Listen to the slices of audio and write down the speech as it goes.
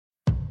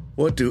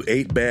What do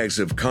 8 bags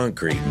of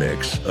concrete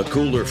mix, a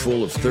cooler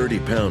full of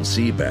 30-pound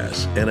sea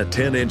bass, and a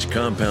 10-inch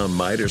compound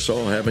miter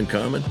saw have in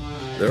common?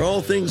 They're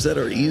all things that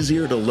are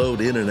easier to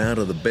load in and out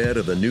of the bed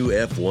of the new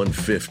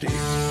F-150.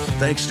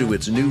 Thanks to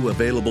its new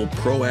available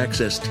Pro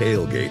Access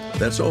tailgate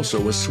that's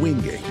also a swing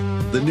gate.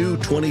 The new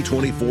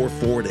 2024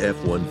 Ford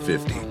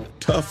F-150.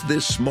 Tough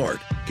this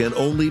smart can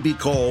only be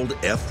called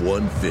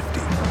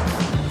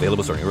F-150.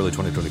 Available starting early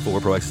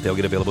 2024. Pro Access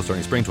tailgate available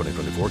starting spring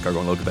 2024. Cargo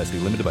and load capacity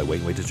limited by weight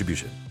and weight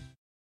distribution.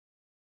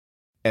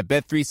 At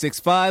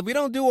Bet365, we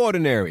don't do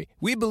ordinary.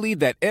 We believe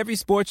that every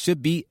sport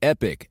should be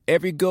epic.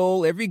 Every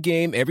goal, every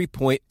game, every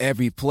point,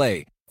 every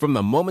play. From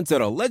the moments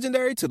that are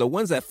legendary to the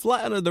ones that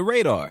fly under the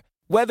radar.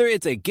 Whether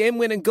it's a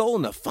game-winning goal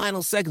in the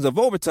final seconds of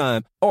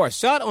overtime or a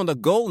shot on the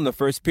goal in the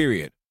first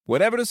period.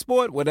 Whatever the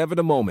sport, whatever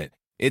the moment.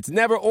 It's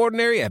never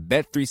ordinary at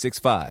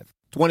Bet365.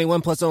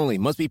 21 plus only.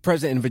 Must be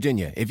present in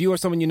Virginia. If you or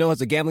someone you know has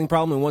a gambling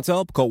problem and wants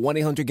help, call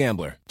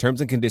 1-800-GAMBLER. Terms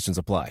and conditions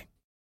apply.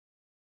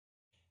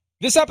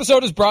 This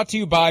episode is brought to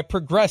you by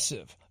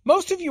Progressive.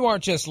 Most of you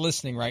aren't just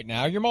listening right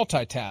now, you're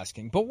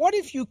multitasking. But what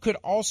if you could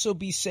also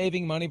be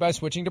saving money by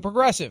switching to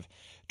Progressive?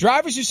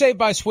 Drivers who save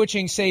by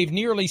switching save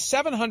nearly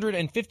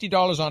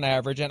 $750 on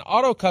average, and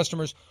auto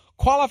customers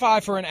qualify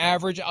for an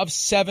average of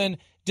 7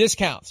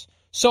 discounts.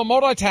 So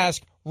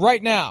multitask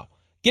right now.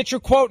 Get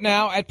your quote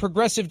now at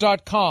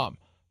Progressive.com.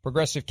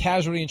 Progressive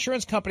Casualty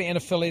Insurance Company and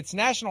affiliates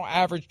national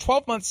average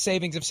 12-month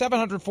savings of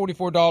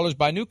 $744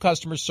 by new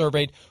customers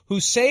surveyed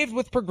who saved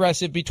with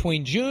Progressive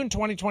between June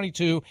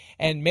 2022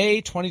 and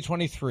May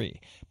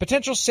 2023.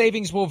 Potential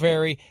savings will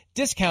vary.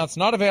 Discounts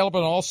not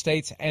available in all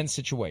states and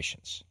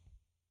situations.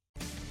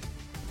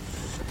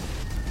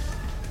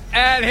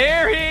 And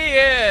here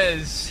he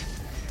is.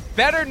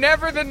 Better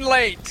never than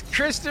late.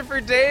 Christopher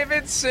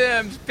David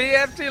Sims,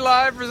 PFT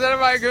Live presented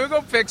by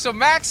Google Pixel.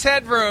 Max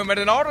Headroom at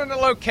an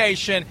alternate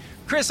location.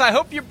 Chris, I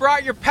hope you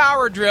brought your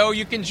power drill.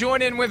 You can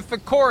join in with the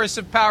chorus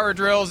of power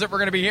drills that we're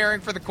going to be hearing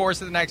for the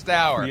course of the next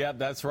hour. Yep,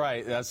 that's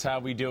right. That's how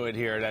we do it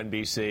here at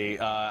NBC.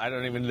 I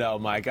don't even know,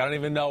 Mike. I don't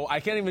even know. I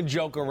can't even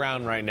joke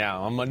around right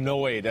now. I'm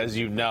annoyed, as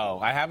you know.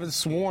 I haven't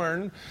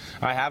sworn.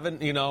 I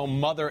haven't,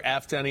 mother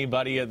effed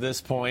anybody at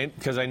this point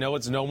because I know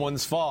it's no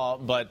one's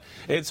fault. But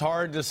it's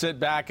hard to sit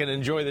back and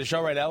enjoy the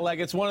show right now. Like,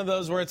 it's one of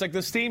those where it's like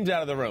the steam's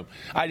out of the room.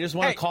 I just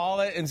want to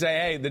call it and say,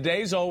 hey, the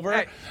day's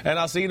over, and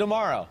I'll see you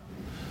tomorrow.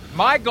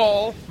 My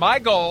goal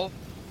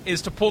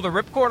is to pull the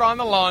ripcord on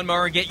the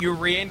lawnmower and get you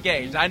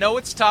re-engaged. I know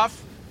it's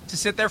tough to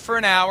sit there for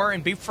an hour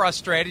and be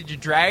frustrated. You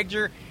dragged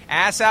your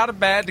ass out of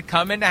bed to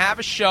come in to have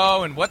a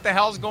show, and what the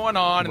hell's going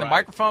on, and the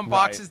microphone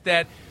box is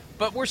dead.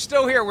 But we're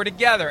still here. We're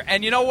together.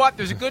 And you know what?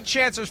 There's a good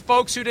chance there's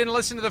folks who didn't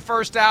listen to the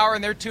first hour,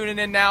 and they're tuning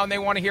in now, and they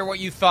want to hear what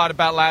you thought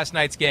about last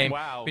night's game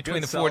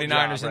between the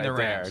 49ers and the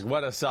Rams.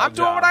 What a I'm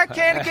doing what I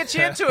can to get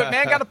you into it,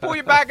 man. Got to pull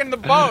you back into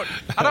the boat.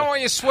 I don't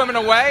want you swimming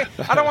away.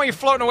 I don't want you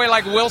floating away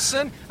like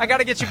Wilson. I got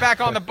to get you back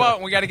on the boat,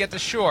 and we got to get to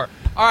shore.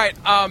 All right,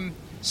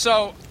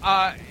 so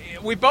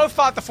we both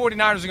thought the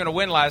 49ers were going to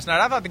win last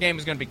night. I thought the game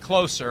was going to be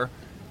closer.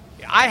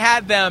 I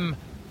had them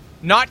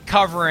not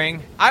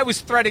covering. I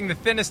was threading the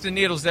thinnest of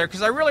needles there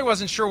because I really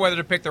wasn't sure whether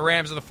to pick the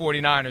Rams or the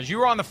 49ers. You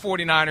were on the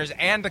 49ers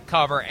and to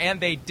cover,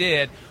 and they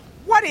did.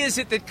 What is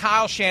it that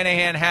Kyle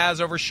Shanahan has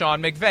over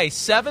Sean McVay?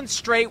 7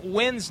 straight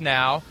wins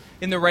now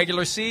in the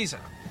regular season.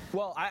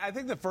 Well, I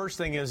think the first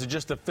thing is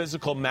just the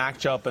physical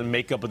matchup and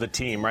makeup of the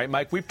team, right,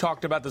 Mike? We've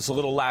talked about this a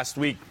little last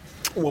week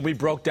when we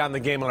broke down the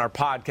game on our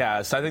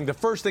podcast. I think the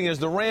first thing is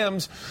the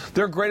Rams,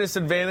 their greatest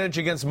advantage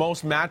against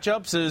most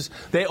matchups is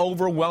they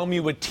overwhelm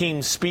you with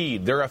team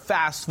speed. They're a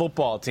fast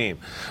football team.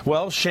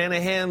 Well,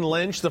 Shanahan,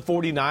 Lynch, the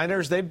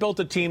 49ers, they've built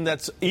a team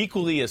that's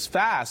equally as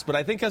fast, but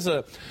I think has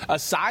a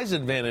size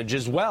advantage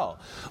as well.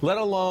 Let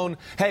alone,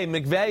 hey,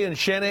 McVay and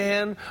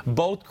Shanahan,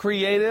 both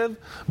creative,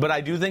 but I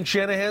do think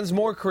Shanahan's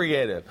more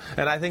creative.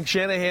 And I think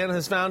Shanahan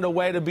has found a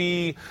way to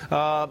be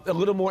a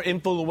little more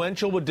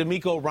influential with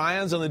D'Amico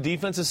Ryans on the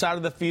defensive side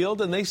of the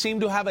field, and they seem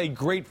to have a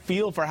great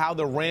feel for how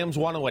the Rams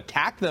want to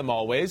attack them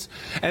always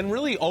and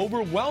really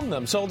overwhelm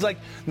them. So it's like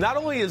not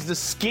only is the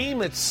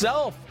scheme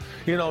itself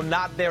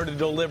not there to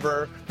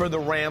deliver for the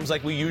Rams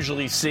like we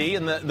usually see,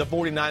 and the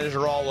 49ers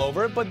are all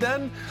over it, but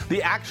then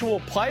the actual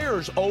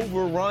players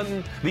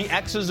overrun the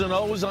X's and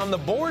O's on the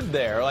board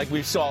there like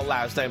we saw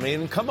last time. I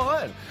mean, come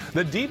on.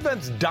 The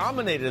defense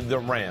dominated the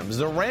Rams.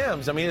 The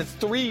Rams, I mean, it's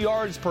 3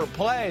 yards per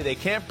play. They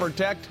can't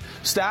protect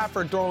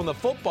Stafford throwing the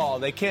football.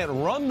 They can't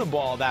run the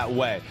ball that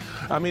way.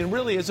 I mean,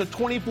 really, it's a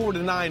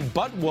 24-9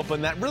 butt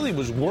whooping that really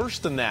was worse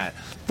than that.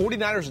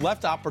 49ers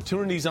left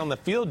opportunities on the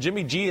field.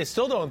 Jimmy G, I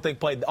still don't think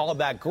played all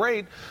that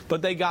great,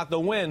 but they got the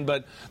win.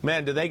 But,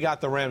 man, they got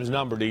the Rams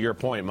number, to your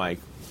point, Mike.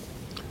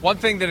 One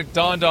thing that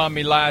dawned on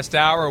me last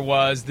hour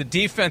was the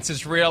defense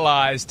has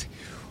realized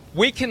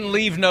we can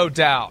leave no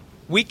doubt.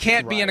 We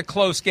can't be in a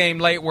close game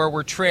late where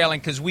we're trailing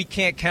because we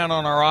can't count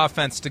on our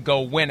offense to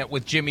go win it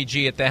with Jimmy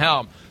G at the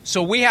helm.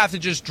 So we have to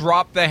just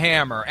drop the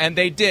hammer. And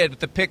they did with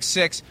the pick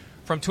 6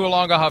 from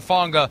Tuilanga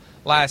Hufanga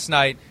last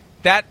night.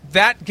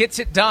 that gets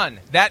it done.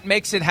 That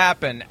makes it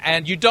happen.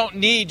 And you don't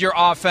need your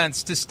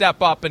offense to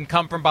step up and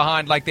come from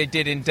behind like they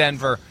did in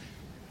Denver.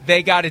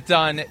 They got it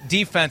done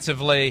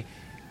defensively.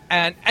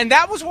 And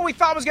that was what we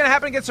thought was going to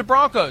happen against the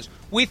Broncos.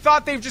 We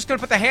thought they were just going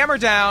to put the hammer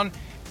down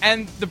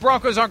and the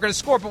Broncos aren't going to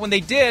score. But when they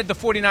did, the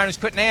 49ers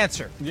couldn't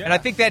answer. Yeah, and I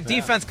think that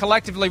defense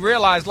collectively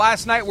realized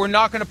last night we're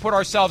not going to put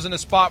ourselves in a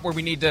spot where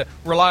we need to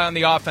rely on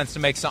the offense to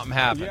make something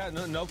happen. Yeah,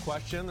 no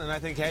question. And I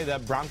think, hey,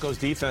 that Broncos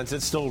defense,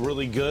 it's still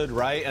really good,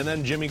 right? And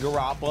then Jimmy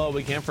Garoppollo,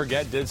 we can't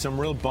forget, did some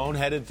real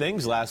boneheaded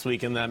things last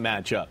week in that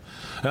matchup.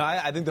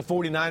 I think the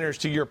 49ers,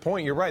 to your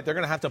point, you're right. They're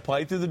going to have to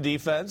play through the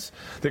defense.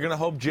 They're going to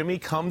hope Jimmy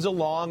comes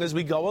along as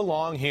we go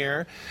along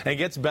here and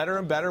gets better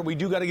and better. We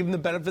do got to give him the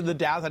benefit of the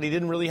doubt that he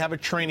didn't really have a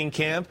training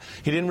camp.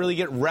 He didn't really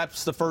get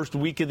reps the first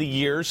week of the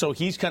year, so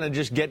he's kind of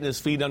just getting his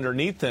feet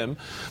underneath him.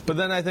 But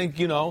then I think,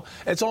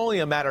 it's only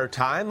a matter of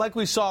time. Like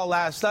we saw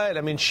last night,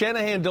 I mean,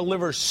 Shanahan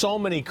delivers so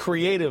many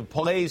creative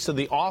plays to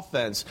the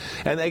offense,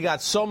 and they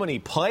got so many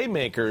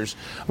playmakers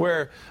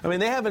where, I mean,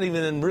 they haven't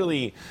even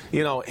really,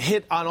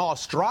 hit on all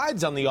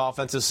strides on the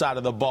offensive side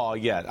of the ball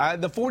yet.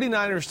 The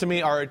 49ers, to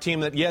me, are a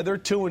team that, they're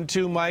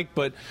 2-2, Mike,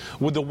 but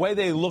with the way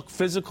they look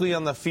physically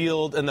on the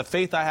field and the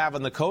faith I have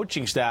in the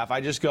coaching staff,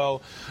 I just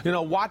go,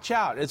 watch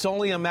out. It's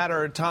only a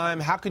matter of time.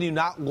 How can you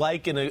not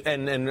like and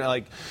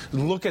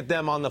look at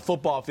them on the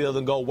football field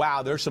and go,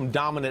 wow, there's some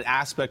dominant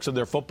aspects of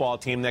their football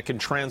team that can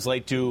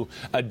translate to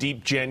a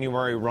deep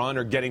January run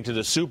or getting to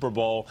the Super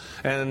Bowl.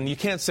 And you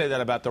can't say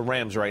that about the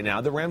Rams right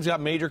now. The Rams got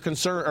major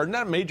concerns, or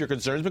not major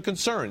concerns, but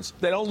concerns.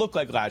 They don't look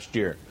like last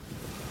year.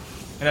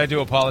 And I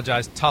do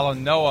apologize.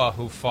 Talanoa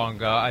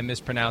Hufanga, I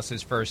mispronounced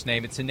his first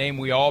name. It's a name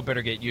we all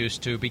better get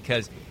used to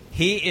because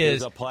he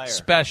is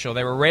special.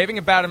 They were raving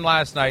about him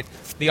last night.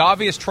 The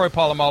obvious Troy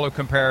Polamalu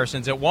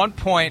comparisons. At one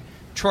point,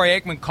 Troy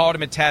Aikman called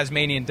him a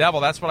Tasmanian devil.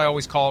 That's what I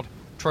always called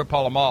Troy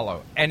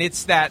Polamalu. And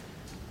it's that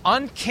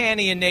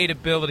uncanny innate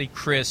ability,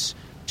 Chris,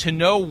 to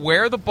know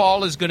where the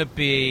ball is going to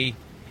be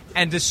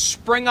and to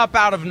spring up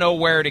out of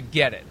nowhere to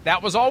get it.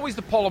 That was always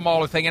the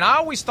Polamalu thing. And I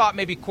always thought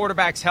maybe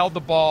quarterbacks held the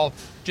ball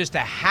just a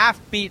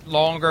half beat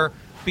longer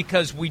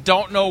because we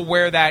don't know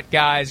where that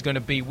guy is going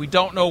to be. We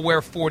don't know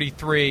where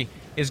 43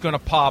 is going to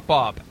pop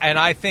up. And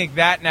I think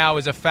that now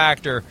is a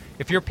factor.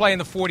 If you're playing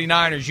the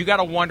 49ers, you got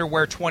to wonder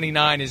where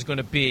 29 is going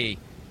to be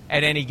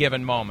at any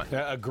given moment.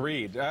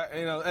 Agreed.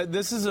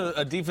 This is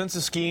a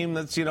defensive scheme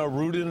that's,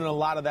 rooted in a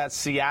lot of that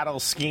Seattle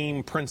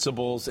scheme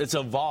principles. It's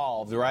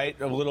evolved, right,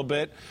 a little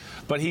bit.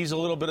 But he's a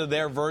little bit of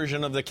their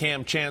version of the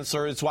Cam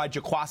Chancellor. It's why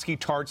Jaquiski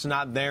Tartt's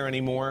not there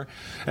anymore.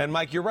 And,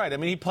 Mike, you're right. I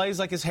mean, he plays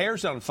like his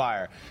hair's on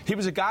fire. He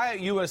was a guy at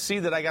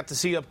USC that I got to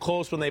see up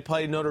close when they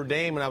played Notre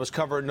Dame, and I was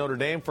covering Notre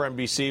Dame for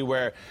NBC,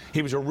 where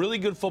he was a really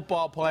good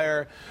football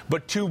player,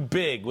 but too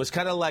big. Was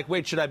kind of like,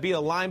 wait, should I be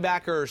a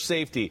linebacker or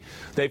safety?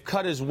 They've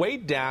cut his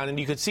weight down, and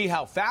you could see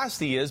how fast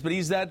he is, but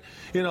he's that,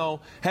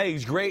 hey,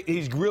 he's great.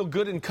 He's real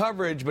good in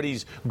coverage, but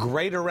he's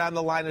great around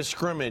the line of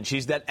scrimmage.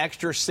 He's that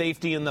extra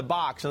safety in the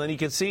box, and then you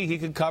can see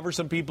he could cover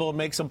some people and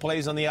make some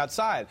plays on the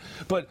outside.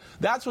 But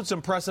that's what's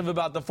impressive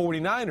about the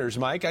 49ers,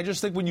 Mike. I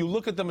just think when you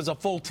look at them as a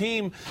full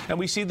team, and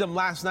we see them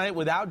last night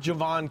without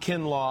Javon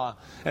Kinlaw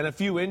and a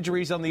few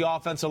injuries on the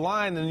offensive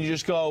line, and you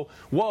just go,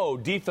 whoa,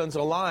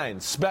 defensive line,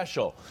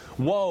 special.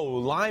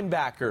 Whoa,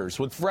 linebackers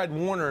with Fred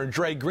Warner and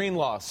Dre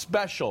Greenlaw,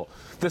 special.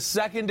 The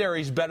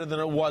secondary's better than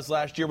it was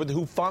last year with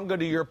Hufanga,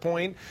 to your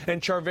point,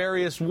 and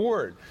Charvarius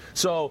Ward.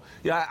 So,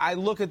 I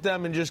look at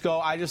them and just go,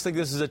 I just think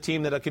this is a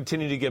team that will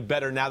continue to get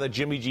better now that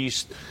Jimmy G's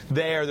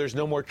there. There's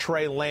no more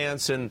Trey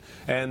Lance, and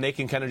they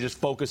can kind of just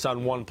focus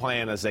on one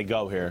plan as they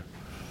go here.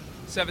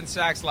 7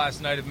 sacks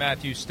last night of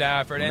Matthew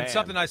Stafford. And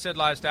something I said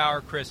last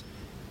hour, Chris,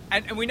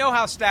 and we know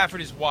how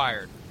Stafford is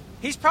wired.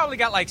 He's probably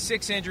got like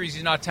 6 injuries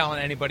he's not telling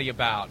anybody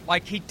about.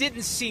 Like, he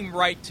didn't seem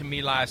right to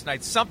me last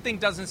night. Something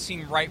doesn't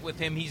seem right with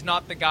him. He's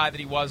not the guy that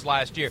he was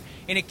last year.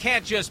 And it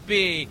can't just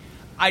be,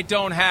 I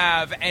don't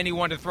have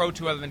anyone to throw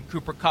to other than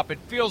Cooper Kupp. It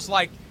feels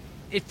like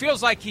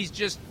he's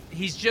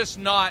just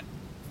not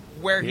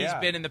where he's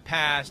been in the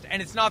past.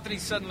 And it's not that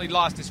he's suddenly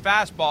lost his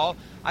fastball.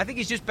 I think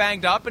he's just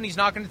banged up, and he's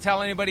not going to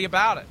tell anybody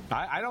about it.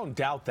 I don't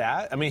doubt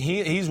that. I mean,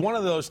 he's one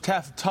of those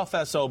tough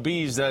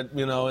SOBs that,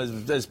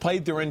 has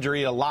played through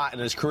injury a lot in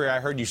his career. I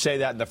heard you say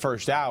that in the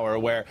first hour,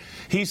 where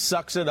he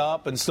sucks it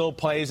up and still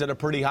plays at a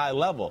pretty high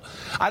level.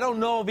 I don't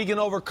know if he can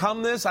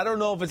overcome this. I don't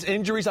know if it's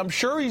injuries. I'm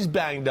sure he's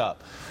banged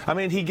up. I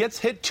mean, he gets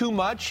hit too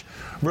much,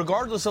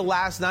 regardless of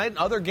last night and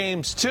other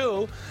games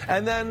too,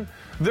 and then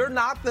they're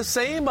not the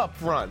same up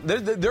front.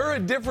 They're a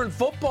different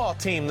football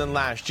team than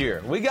last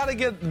year. We got to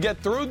get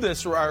through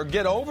this or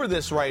get over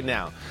this right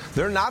now.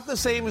 They're not the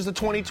same as the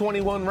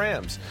 2021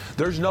 Rams.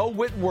 There's no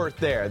Whitworth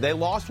there. They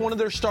lost one of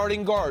their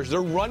starting guards.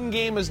 Their run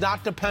game is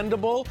not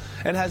dependable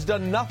and has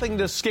done nothing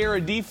to scare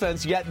a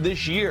defense yet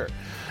this year.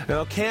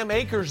 Cam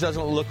Akers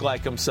doesn't look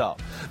like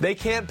himself. They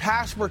can't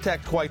pass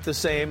protect quite the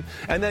same.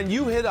 And then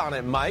you hit on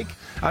it, Mike.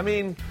 I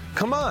mean,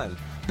 come on.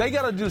 They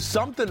got to do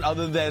something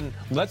other than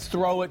let's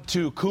throw it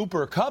to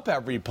Cooper Kupp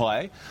every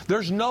play.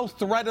 There's no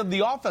threat of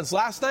the offense.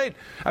 Last night,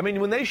 I mean,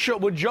 when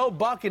Joe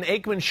Buck and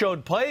Aikman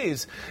showed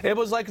plays, it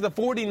was like the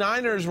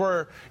 49ers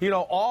were,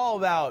 all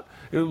about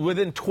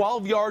within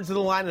 12 yards of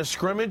the line of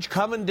scrimmage,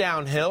 coming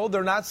downhill.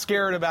 They're not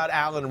scared about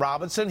Allen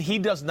Robinson. He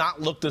does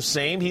not look the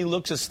same. He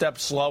looks a step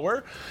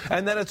slower.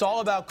 And then it's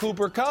all about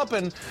Cooper Kupp.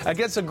 And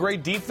against a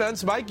great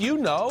defense, Mike,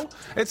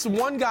 it's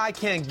one guy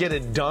can't get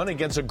it done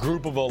against a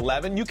group of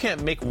 11. You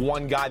can't make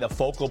one guy the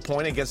focal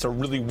point against a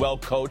really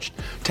well-coached,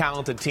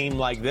 talented team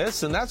like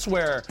this. And that's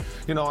where,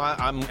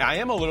 I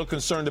am a little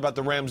concerned about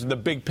the Rams in the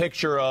big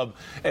picture of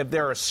if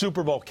they're a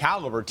Super Bowl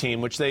caliber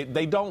team, which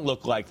they don't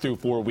look like through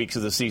 4 weeks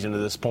of the season to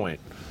this point.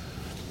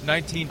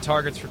 19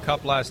 targets for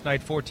Kupp last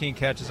night, 14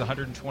 catches,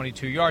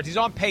 122 yards. He's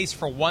on pace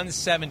for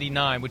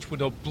 179, which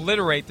would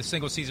obliterate the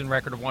single-season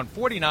record of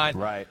 149.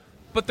 Right.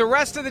 But the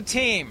rest of the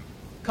team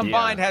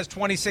combined has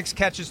 26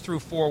 catches through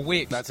 4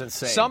 weeks. That's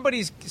insane.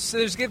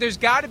 There's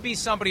got to be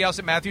somebody else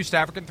that Matthew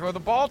Stafford can throw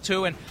the ball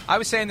to. And I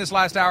was saying this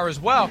last hour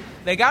as well.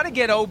 They got to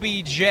get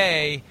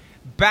OBJ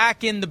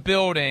back in the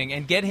building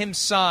and get him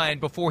signed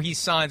before he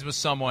signs with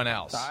someone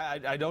else.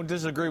 I don't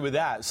disagree with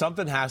that.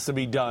 Something has to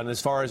be done as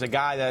far as a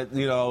guy that,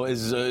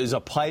 is a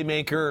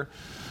playmaker,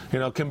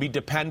 can be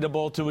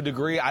dependable to a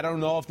degree. I don't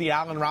know if the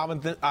Allen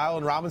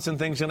Robinson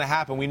thing's going to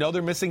happen. We know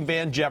they're missing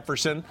Van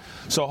Jefferson,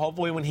 so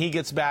hopefully when he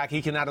gets back,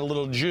 he can add a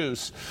little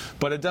juice.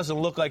 But it doesn't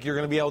look like you're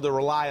going to be able to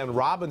rely on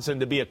Robinson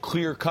to be a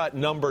clear-cut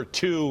number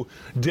 2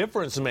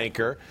 difference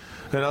maker.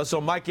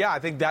 So, Mike, I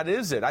think that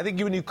is it. I think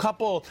when you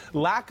couple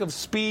lack of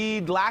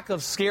speed, lack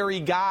of scary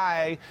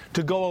guy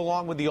to go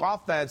along with the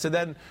offense, and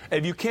then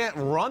if you can't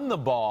run the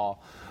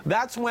ball,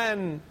 that's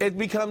when it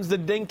becomes the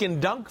dink and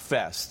dunk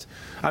fest.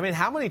 I mean,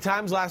 how many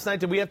times last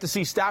night did we have to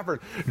see Stafford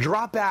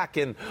drop back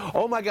and,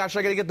 oh my gosh,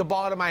 I got to get the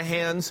ball out of my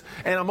hands,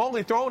 and I'm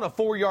only throwing a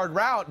 4-yard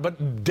route,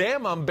 but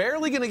damn, I'm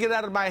barely going to get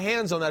out of my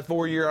hands on that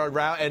 4-yard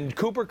route, and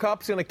Cooper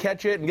Kupp's going to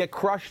catch it and get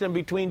crushed in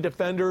between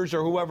defenders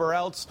or whoever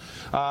else.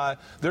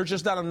 There's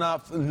just not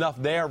enough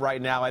there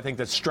right now, I think,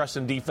 that's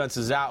stressing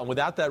defenses out. And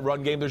without that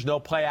run game, there's no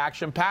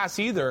play-action pass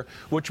either,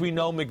 which we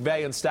know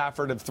McVay and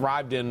Stafford have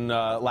thrived in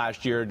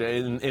last year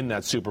in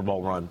that Super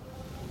Bowl run.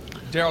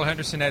 Darrell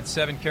Henderson had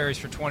 7 carries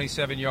for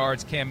 27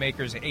 yards. Cam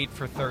Akers 8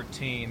 for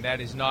 13. That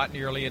is not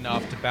nearly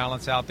enough to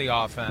balance out the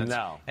offense.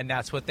 No. And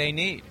that's what they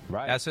need.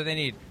 Right. That's what they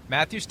need.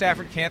 Matthew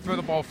Stafford can't throw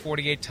the ball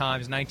 48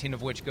 times, 19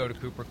 of which go to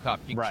Cooper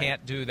Kupp. You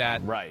can't do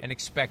that and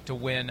expect to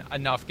win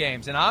enough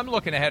games. And I'm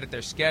looking ahead at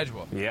their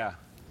schedule. Yeah.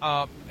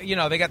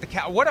 They got the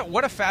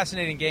what a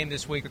fascinating game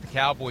this week with the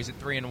Cowboys at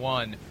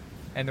 3-1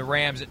 and the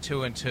Rams at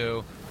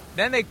 2-2.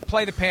 Then they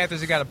play the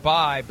Panthers. They got a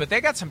bye, but they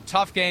got some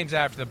tough games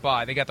after the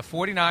bye. They got the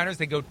 49ers.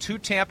 They go to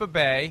Tampa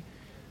Bay.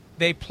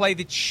 They play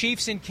the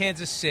Chiefs in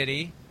Kansas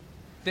City.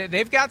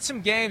 They've got some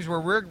games where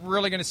we're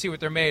really going to see what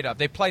they're made of.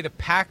 They play the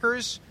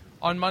Packers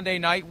on Monday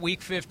night,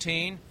 Week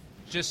 15,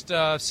 just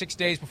 6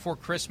 days before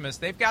Christmas.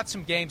 They've got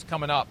some games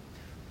coming up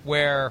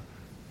where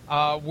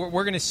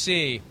we're going to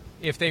see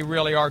if they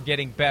really are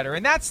getting better.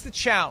 And that's the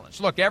challenge.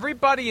 Look,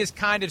 everybody is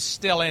kind of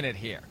still in it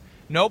here.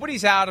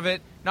 Nobody's out of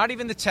it, not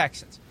even the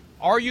Texans.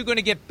 Are you going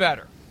to get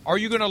better? Are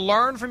you going to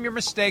learn from your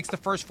mistakes the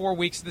first 4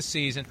 weeks of the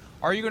season?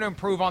 Are you going to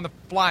improve on the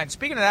fly? And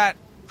speaking of that,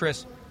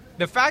 Chris,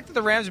 the fact that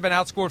the Rams have been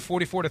outscored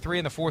 44-3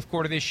 in the fourth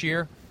quarter this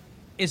year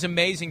is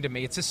amazing to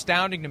me. It's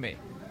astounding to me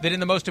that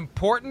in the most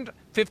important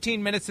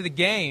 15 minutes of the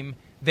game,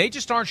 they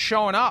just aren't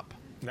showing up.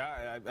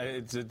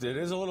 It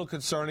is a little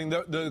concerning.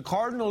 The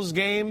Cardinals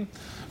game,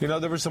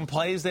 there were some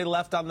plays they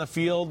left on the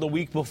field the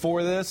week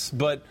before this,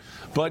 but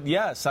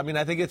yes, I mean,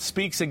 I think it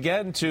speaks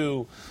again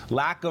to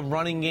lack of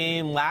running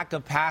game, lack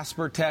of pass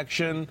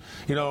protection,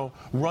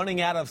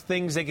 running out of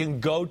things they can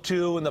go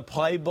to in the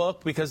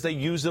playbook because they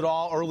used it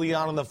all early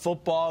on in the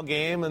football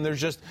game, and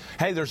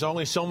there's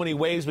only so many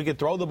ways we could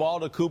throw the ball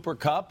to Cooper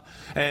Kupp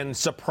and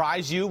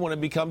surprise you when it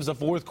becomes the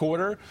fourth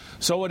quarter.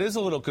 So it is a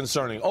little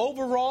concerning.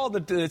 Overall,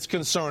 it's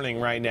concerning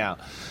right now.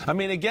 I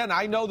mean, again,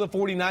 I know the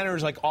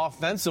 49ers,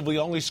 offensively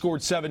only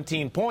scored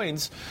 17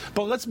 points,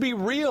 but let's be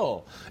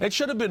real. It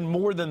should have been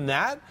more than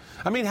that.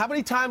 I mean, how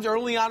many times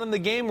early on in the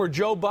game were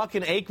Joe Buck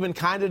and Aikman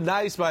kind of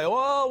nice by,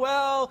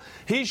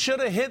 he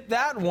should have hit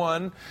that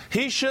one.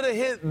 He should have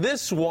hit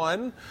this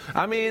one.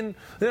 I mean,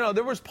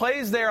 there was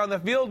plays there on the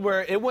field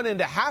where it went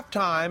into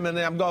halftime, and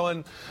I'm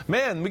going,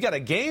 man, we got a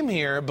game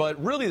here,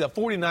 but really the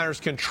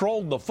 49ers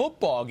controlled the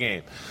football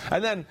game.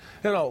 And then,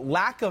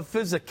 lack of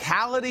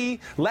physicality,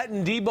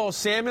 letting Deebo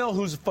Samuel,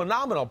 who's a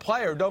phenomenal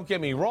player, don't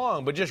get me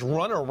wrong, but just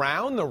run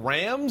around the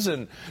Rams,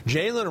 and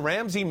Jalen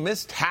Ramsey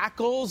missed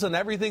tackles and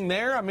everything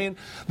there. I mean,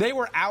 they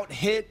were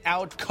out-hit,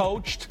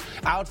 out-coached,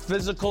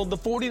 out-physical. The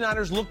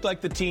 49ers looked like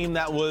the team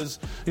that was,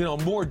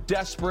 more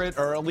desperate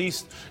or at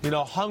least,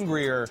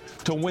 hungrier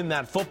to win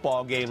that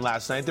football game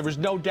last night. There was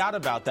no doubt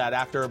about that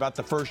after about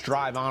the first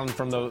drive on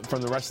from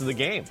the rest of the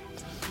game.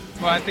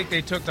 Well, I think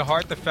they took to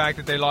heart the fact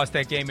that they lost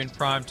that game in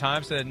prime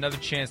time, so they had another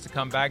chance to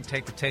come back and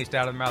take the taste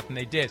out of their mouth, and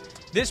they did.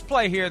 This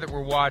play here that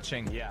we're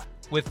watching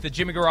with the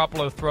Jimmy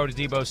Garoppolo throw to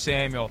Deebo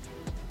Samuel,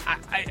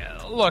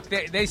 Look,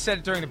 they said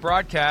it during the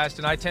broadcast,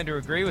 and I tend to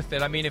agree with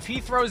it. I mean, if he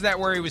throws that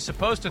where he was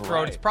supposed to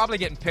throw it, it's probably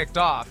getting picked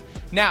off.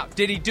 Now,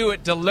 did he do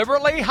it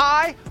deliberately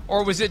high,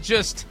 or was it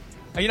just,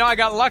 I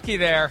got lucky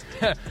there.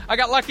 I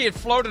got lucky it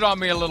floated on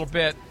me a little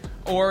bit,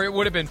 or it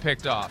would have been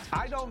picked off?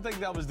 I don't think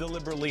that was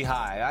deliberately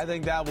high. I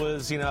think that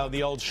was,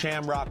 the old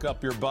shamrock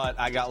up your butt.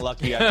 I got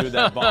lucky I threw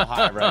that ball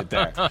high right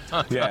there.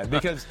 Yeah,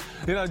 because,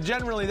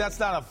 generally that's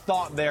not a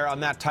thought there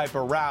on that type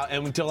of route.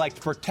 And to,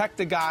 protect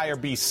the guy or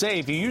be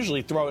safe, you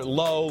usually throw it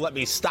low, let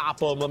me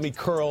stop him, let me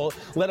throw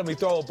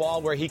a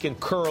ball where he can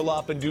curl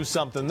up and do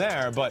something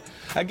there. But,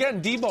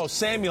 again, Deebo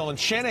Samuel and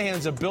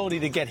Shanahan's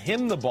ability to get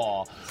him the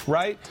ball,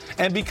 right?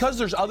 And because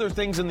there's other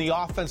things in the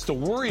offense to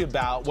worry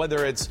about,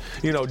 whether it's,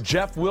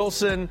 Jeff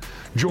Wilson,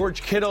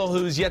 George Kittle,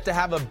 who's yet to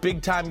have a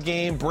big-time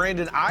game,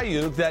 Brandon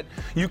Ayuk, that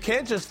you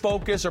can't just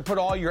focus or put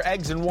all your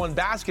eggs in one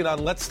basket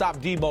on let's stop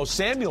Deebo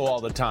Samuel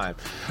all the time.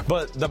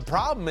 But the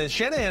problem is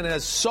Shanahan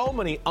has so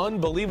many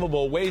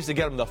unbelievable ways to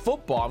get him the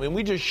football. I mean,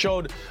 we just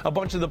showed a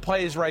bunch of the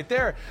plays right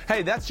there.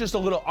 Hey, that's just a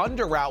little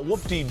under route,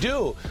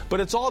 whoop-de-doo. But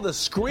it's all the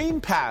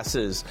screen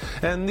passes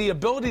and the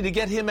ability to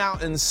get him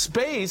out in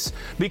space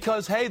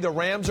because, hey, the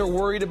Rams are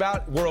worried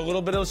about, we're a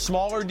little bit of a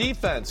smaller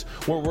defense.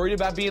 We're worried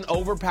about being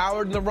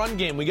overpowered in the run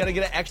game. We got to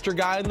get an extra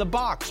guy in the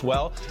box.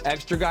 Well,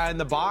 extra guy in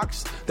the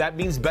box, that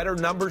means better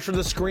numbers for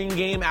the screen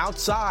game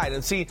outside.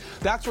 And see,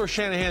 that's where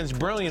Shanahan's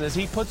brilliant is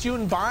he puts you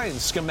in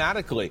binds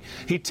schematically.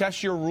 He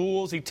tests your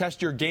rules, he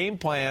tests your game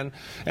plan,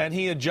 and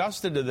he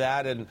adjusted to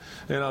that. And,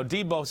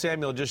 Deebo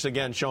Samuel just,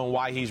 again, showing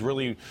why he's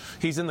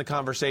in the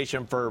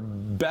conversation for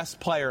best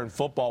player in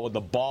football with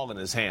the ball in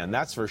his hand.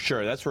 That's for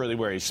sure. That's really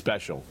where he's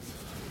special.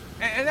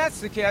 And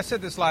that's the key. I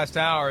said this last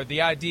hour,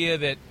 the idea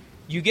that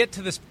you get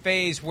to this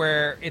phase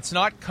where it's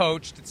not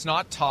coached, it's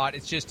not taught,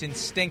 it's just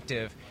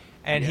instinctive,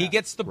 and he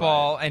gets the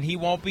ball and he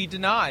won't be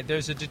denied.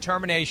 There's a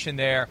determination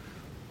there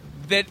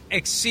that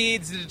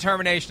exceeds the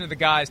determination of the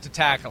guys to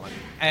tackle him.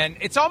 And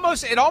it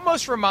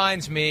almost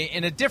reminds me,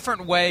 in a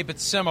different way but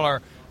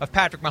similar, of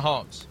Patrick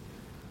Mahomes,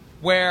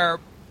 where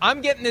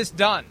I'm getting this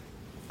done.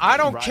 I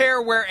don't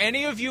care where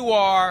any of you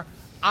are,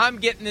 I'm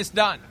getting this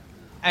done.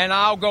 And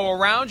I'll go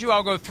around you,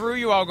 I'll go through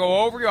you, I'll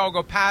go over you, I'll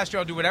go past you,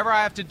 I'll do whatever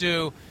I have to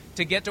do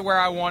to get to where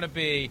I want to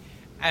be.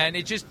 And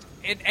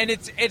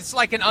it's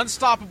like an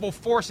unstoppable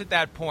force at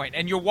that point.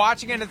 And you're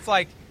watching it, and it's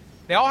like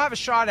they all have a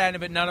shot at it,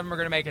 but none of them are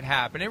going to make it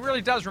happen. It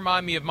really does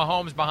remind me of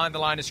Mahomes behind the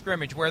line of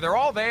scrimmage, where they're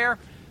all there,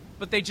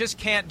 but they just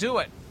can't do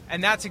it.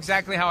 And that's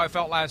exactly how I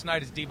felt last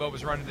night as Deebo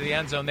was running to the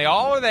end zone. They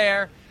all are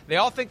there. They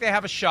all think they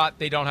have a shot.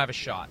 They don't have a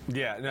shot.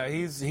 Yeah, no,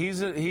 he's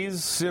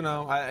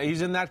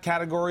in that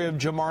category of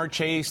Jamar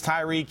Chase,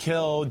 Tyreek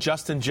Hill,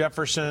 Justin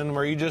Jefferson,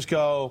 where you just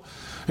go,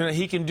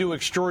 he can do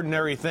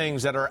extraordinary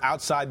things that are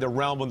outside the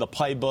realm of the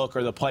playbook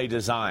or the play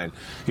design.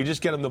 You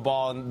just get him the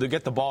ball and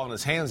get the ball in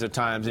his hands at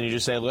times, and you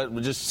just say,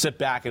 just sit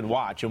back and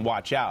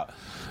watch out.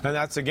 And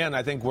that's, again,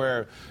 I think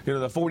where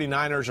the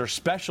 49ers are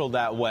special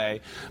that way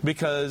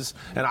because,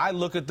 and I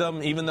look at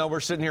them, even though we're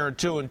sitting here at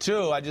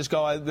 2-2, I just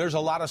go, there's a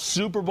lot of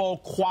Super Bowl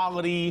quality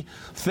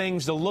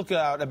things to look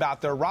at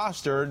about their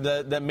roster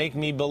that make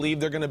me believe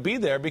they're going to be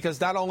there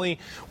because not only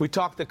we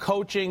talk the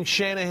coaching,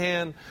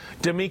 Shanahan,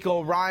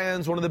 DeMeco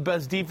Ryans, one of the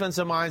best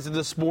defensive minds of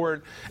the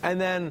sport, and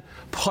then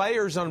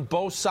players on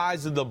both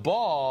sides of the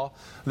ball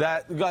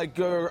that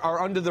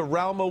are under the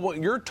realm of what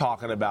you're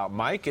talking about,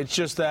 Mike. It's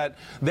just that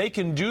they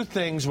can do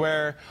things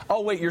where,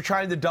 oh, wait, you're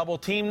trying to double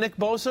team Nick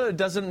Bosa? It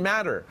doesn't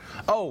matter.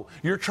 Oh,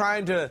 you're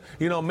trying to,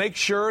 make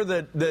sure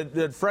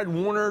that Fred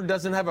Warner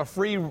doesn't have a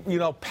free,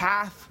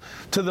 path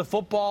to the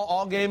football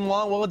all game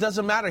long. Well, it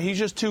doesn't matter. He's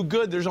just too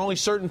good. There's only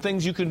certain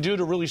things you can do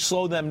to really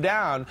slow them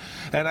down.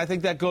 And I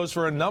think that goes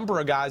for a number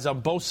of guys on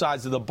both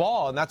sides of the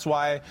ball. And that's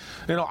why,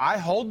 I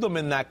hold them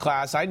in that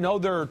class. I know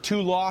they're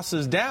 2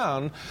 losses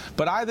down,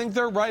 but I think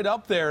they're right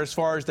up there as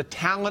far as the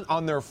talent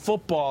on their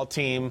football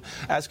team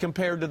as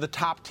compared to the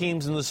top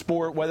teams in the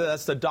sport, whether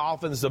that's the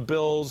Dolphins, the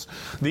Bills,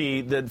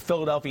 the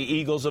Philadelphia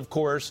Eagles, of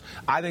course.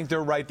 I think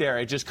they're right there.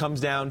 It just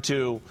comes down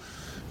to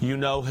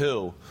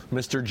who,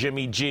 Mr.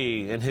 Jimmy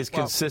G, and his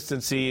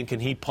consistency, and can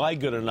he play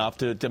good enough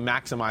to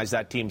maximize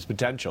that team's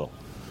potential.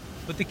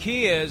 But the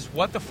key is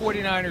what the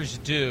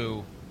 49ers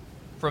do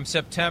from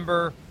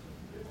September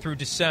through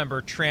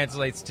December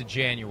translates to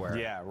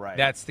January. Yeah, right.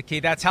 That's the key.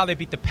 That's how they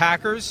beat the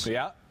Packers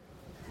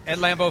at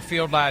Lambeau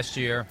Field last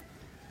year,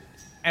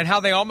 and how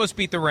they almost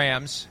beat the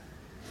Rams.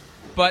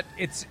 But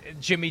it's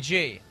Jimmy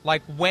G.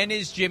 When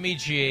is Jimmy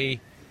G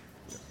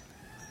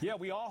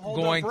we all hold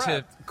going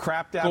to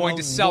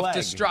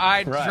self-destruct?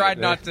 I tried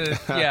not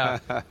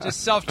to,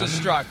 just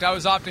self-destruct. I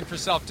was opting for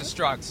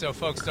self-destruct so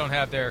folks don't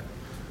have their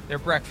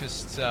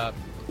breakfasts,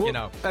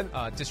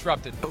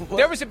 disrupted.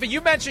 But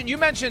you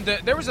mentioned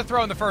that there was a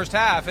throw in the first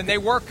half, and they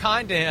were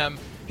kind to him.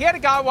 He had a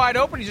guy wide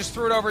open. He just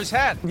threw it over his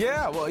head.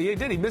 Yeah, well, he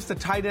did. He missed a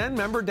tight end,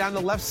 remember, down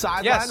the left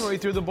sideline where he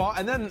threw the ball.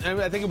 And then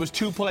I think it was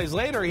 2 plays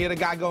later, he had a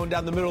guy going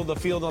down the middle of the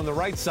field on the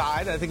right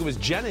side. I think it was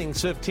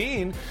Jennings,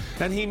 15,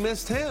 and he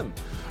missed him,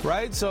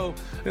 right? So,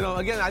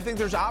 again, I think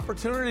there's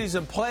opportunities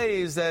and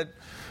plays that,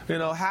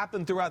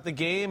 happen throughout the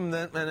game,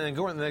 and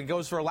then it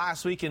goes for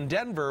last week in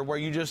Denver, where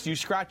you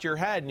scratch your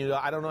head and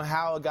I don't know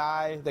how a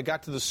guy that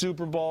got to the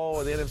Super Bowl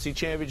or the NFC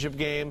Championship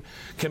game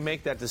can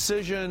make that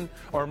decision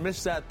or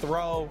miss that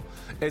throw.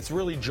 It's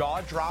really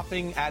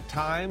jaw-dropping at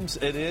times.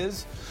 It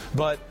is,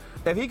 but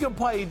if he can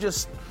play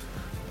just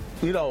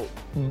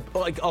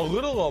like a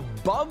little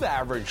above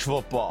average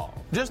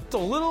football, just a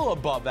little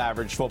above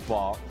average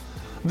football,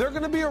 they're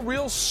going to be a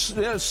real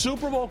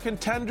Super Bowl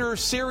contender,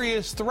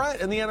 serious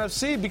threat in the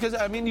NFC. Because,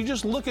 you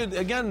just look at,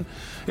 again,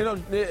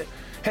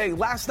 hey,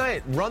 last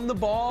night, run the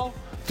ball,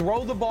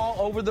 throw the ball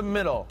over the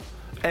middle.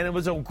 And it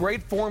was a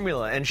great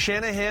formula. And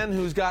Shanahan,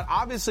 who's got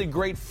obviously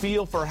great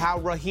feel for how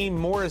Raheem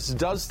Morris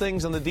does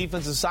things on the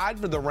defensive side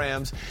for the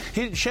Rams,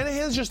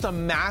 Shanahan's just a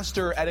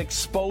master at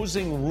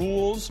exposing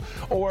rules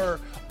or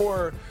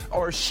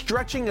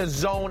stretching a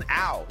zone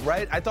out,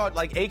 right? I thought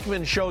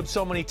Aikman showed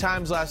so many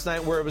times last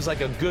night where it was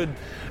like a good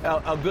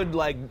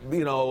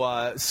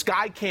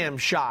sky cam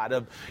shot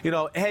of,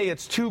 hey,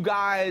 it's two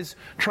guys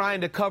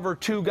trying to cover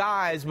two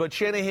guys, but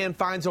Shanahan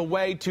finds a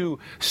way to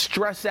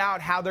stress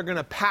out how they're going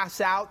to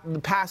pass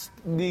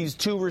these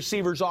two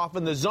receivers off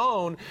in the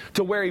zone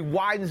to where he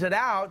widens it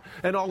out,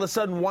 and all of a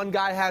sudden one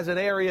guy has an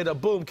area to,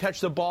 boom, catch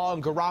the ball,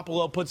 and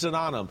Garoppolo puts it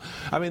on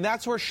him.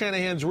 That's where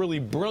Shanahan's really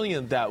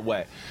brilliant that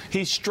way.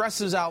 He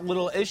stresses out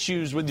little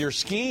issues with your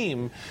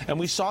scheme, and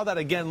we saw that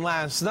again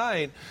last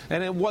night,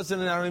 and it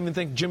wasn't, I don't even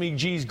think, Jimmy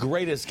G's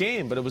greatest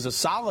game, but it was a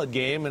solid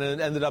game, and it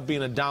ended up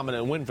being a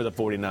dominant win for the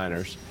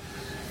 49ers.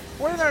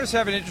 49ers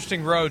have an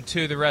interesting road,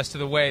 too, the rest of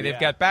the way. They've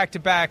got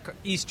back-to-back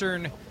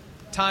Eastern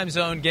time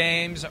zone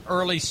games,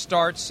 early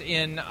starts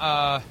in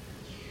not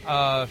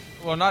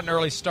an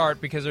early start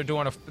because they're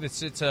doing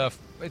it's a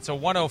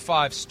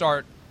 1:05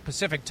 start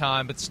Pacific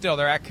time, but still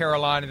they're at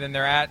Carolina, then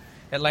they're at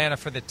Atlanta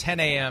for the 10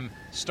 a.m.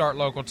 start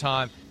local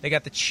time. They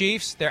got the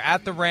Chiefs, they're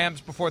at the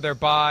Rams before their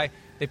bye.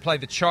 They play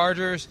the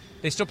Chargers,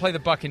 they still play the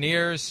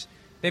Buccaneers.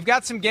 They've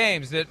got some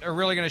games that are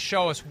really going to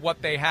show us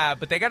what they have,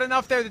 but they got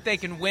enough there that they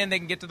can win, they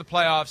can get to the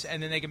playoffs,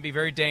 and then they can be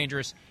very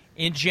dangerous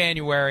in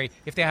January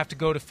if they have to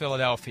go to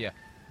Philadelphia.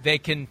 They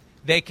can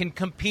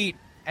compete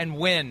and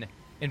win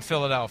in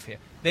Philadelphia.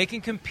 They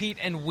can compete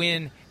and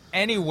win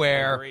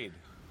anywhere. Agreed.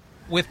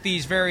 With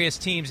these various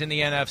teams in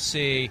the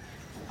NFC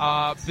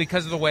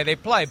because of the way they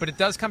play. But it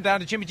does come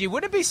down to Jimmy G.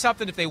 Wouldn't it be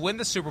something if they win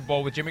the Super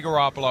Bowl with Jimmy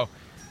Garoppolo?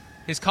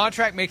 His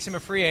contract makes him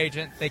a free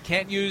agent. They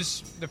can't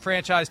use the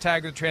franchise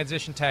tag or the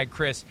transition tag,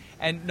 Chris,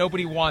 and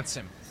nobody wants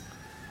him.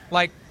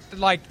 Like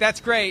that's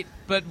great,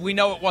 but we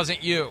know it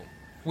wasn't you.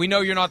 We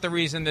know you're not the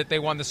reason that they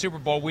won the Super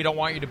Bowl. We don't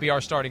want you to be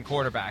our starting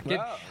quarterback.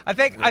 I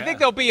think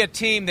there'll be a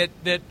team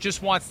that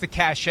just wants the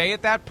cachet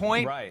at that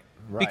point. Right.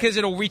 Because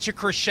it'll reach a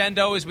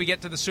crescendo as we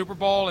get to the Super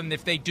Bowl, and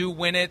if they do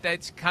win it,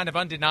 that's kind of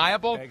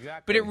undeniable.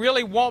 Exactly. But it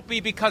really won't be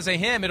because of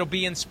him. It'll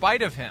be in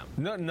spite of him.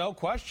 No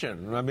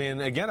question.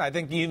 Again, I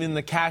think even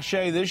the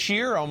cachet this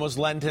year almost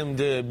lent him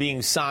to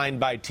being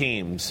signed by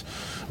teams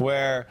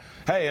where,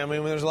 hey,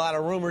 there's a lot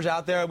of rumors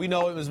out there. We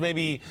know it was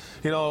maybe,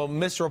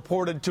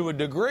 misreported to a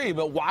degree,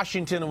 but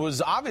Washington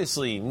was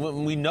obviously,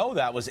 we know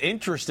that, was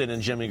interested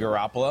in Jimmy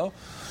Garoppolo.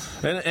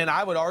 And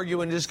I would argue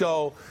and just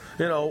go,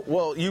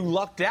 well, you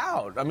lucked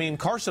out.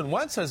 Carson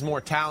Wentz has more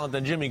talent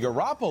than Jimmy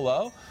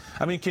Garoppolo.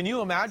 Can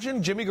you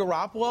imagine Jimmy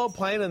Garoppolo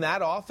playing in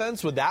that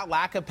offense with that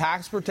lack of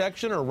pass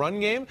protection or run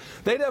game?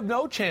 They'd have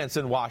no chance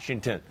in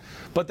Washington.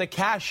 But the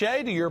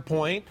cachet, to your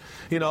point,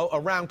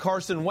 around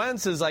Carson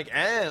Wentz is like,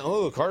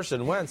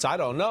 Carson Wentz, I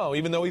don't know,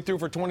 even though he threw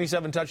for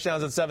 27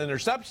 touchdowns and 7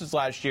 interceptions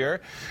last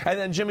year. And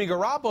then Jimmy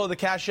Garoppolo, the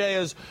cachet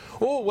is,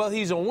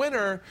 he's a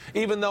winner,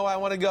 even though I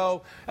want to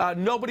go,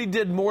 nobody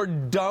did more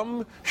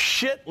dumb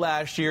shit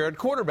last year at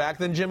quarterback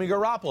than Jimmy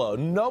Garoppolo.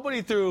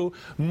 Nobody threw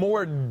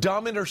more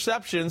dumb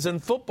interceptions in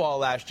football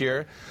last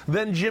year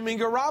than Jimmy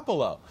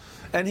Garoppolo.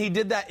 And he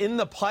did that in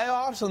the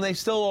playoffs, and they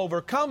still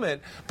overcome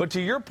it. But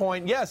to your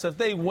point, yes, if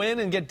they win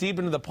and get deep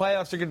into the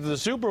playoffs or get to the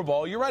Super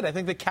Bowl, you're right. I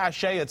think the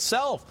cachet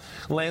itself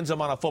lands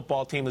them on a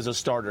football team as a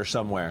starter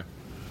somewhere.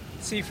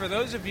 See, for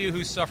those of you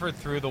who suffered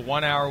through the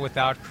 1 hour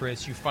without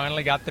Chris, you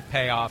finally got the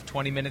payoff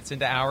 20 minutes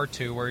into hour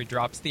 2 where he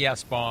drops the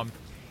S-bomb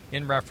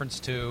in reference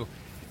to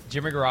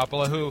Jimmy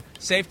Garoppolo, who,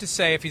 safe to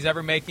say, if he's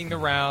ever making the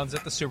rounds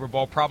at the Super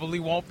Bowl, probably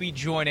won't be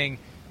joining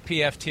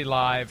PFT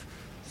Live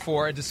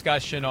for a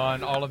discussion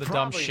on all of the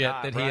dumb shit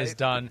that he has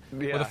done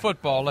with the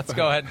football. Let's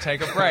go ahead and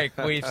take a break.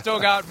 We've still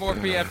got more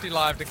PFT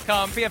Live to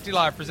come. PFT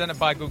Live presented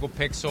by Google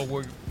Pixel.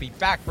 We'll be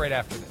back right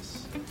after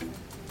this.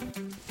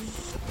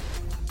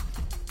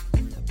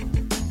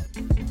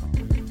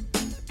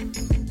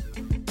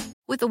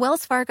 With the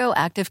Wells Fargo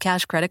Active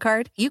Cash Credit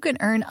Card, you can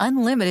earn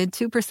unlimited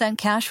 2%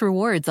 cash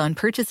rewards on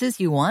purchases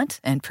you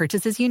want and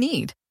purchases you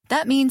need.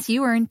 That means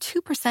you earn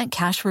 2%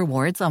 cash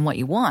rewards on what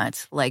you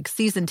want, like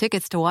season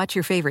tickets to watch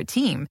your favorite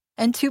team,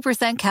 and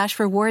 2% cash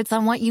rewards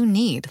on what you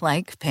need,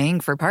 like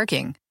paying for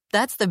parking.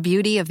 That's the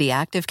beauty of the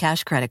Active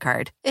Cash Credit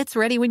Card. It's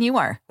ready when you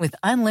are, with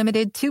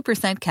unlimited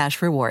 2% cash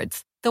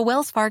rewards. The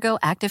Wells Fargo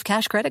Active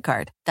Cash Credit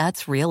Card.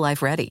 That's real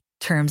life ready.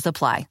 Terms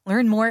apply.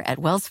 Learn more at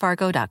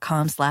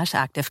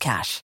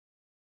wellsfargo.com/activecash.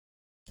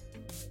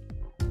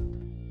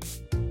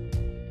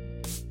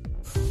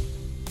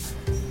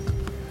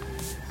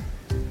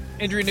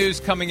 Injury news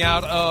coming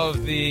out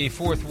of the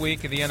fourth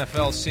week of the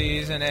NFL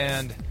season,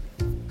 and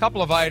a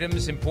couple of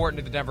items important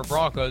to the Denver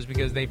Broncos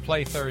because they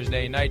play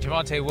Thursday night.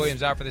 Javonte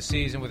Williams out for the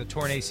season with a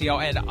torn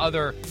ACL and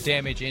other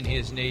damage in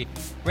his knee.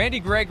 Randy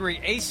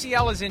Gregory,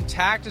 ACL is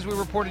intact as we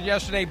reported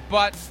yesterday,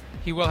 but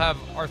he will have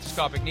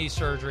arthroscopic knee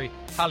surgery.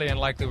 Highly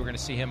unlikely we're going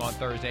to see him on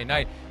Thursday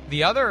night.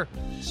 The other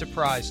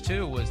surprise,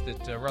 too, was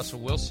that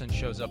Russell Wilson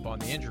shows up on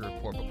the injury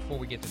report. But before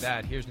we get to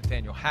that, here's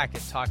Nathaniel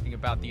Hackett talking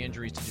about the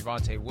injuries to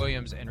Javonte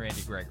Williams and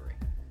Randy Gregory.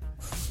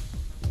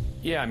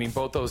 Yeah, I mean,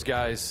 both those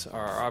guys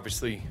are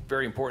obviously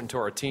very important to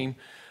our team.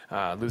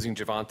 Losing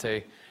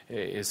Javonte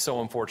is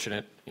so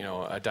unfortunate. You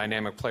know, a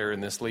dynamic player in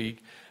this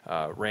league.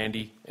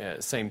 Randy,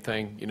 same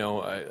thing. You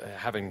know,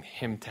 having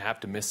him to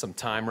have to miss some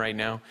time right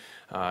now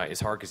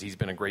is hard because he's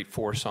been a great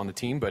force on the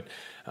team. But,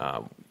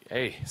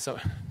 hey,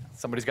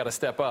 somebody's got to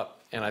step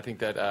up. And I think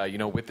that, you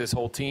know, with this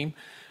whole team,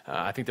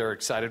 I think they're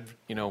excited,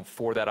 you know,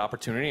 for that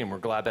opportunity. And we're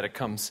glad that it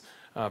comes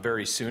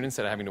very soon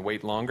instead of having to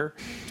wait longer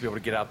to be able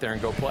to get out there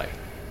and go play.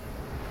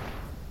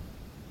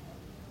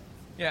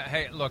 Yeah,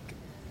 hey, look,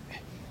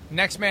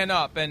 next man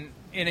up. And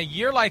in a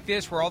year like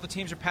this where all the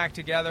teams are packed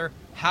together,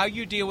 how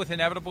you deal with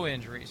inevitable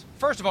injuries.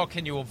 First of all,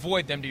 can you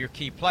avoid them to your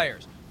key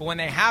players? But when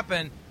they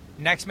happen,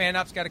 next man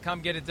up's got to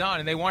come get it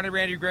done. And they wanted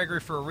Randy Gregory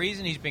for a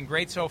reason. He's been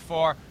great so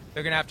far.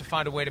 They're going to have to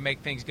find a way to make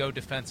things go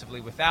defensively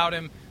without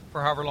him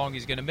for however long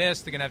he's going to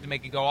miss. They're going to have to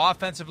make it go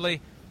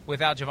offensively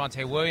without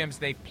Javonte Williams.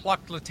 They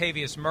plucked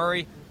Latavius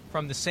Murray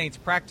from the Saints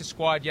practice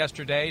squad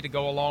yesterday to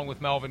go along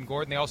with Melvin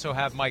Gordon. They also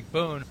have Mike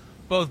Boone.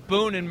 Both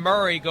Boone and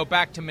Murray go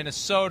back to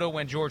Minnesota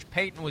when George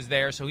Payton was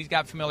there, so he's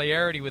got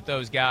familiarity with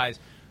those guys.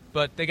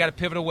 But they got to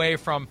pivot away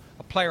from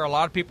a player a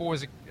lot of people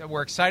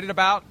were excited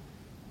about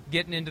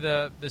getting into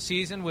the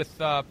season with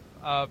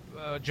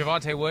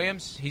Javonte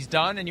Williams. He's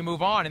done, and you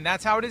move on. And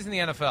that's how it is in the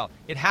NFL.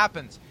 It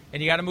happens.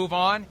 And you got to move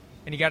on,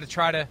 and you got to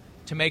try to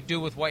make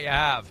do with what you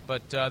have.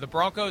 But the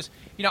Broncos,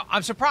 you know,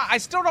 I'm surprised. I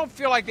still don't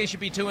feel like they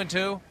should be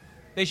 2-2.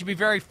 They should be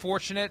very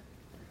fortunate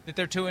that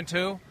they're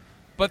 2-2.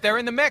 But they're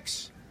in the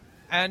mix.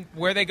 And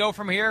where they go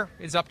from here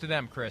is up to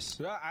them, Chris.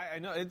 Yeah, I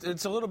know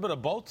it's a little bit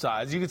of both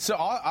sides. You could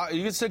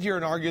sit here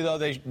and argue though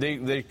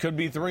they could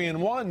be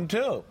 3-1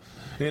 too.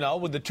 You know,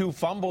 with the two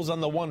fumbles on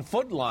the 1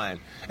 foot line.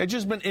 It's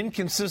just been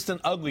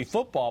inconsistent, ugly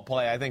football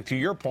play, I think, to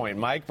your point,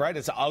 Mike, right?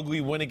 It's an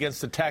ugly win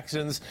against the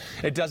Texans.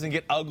 It doesn't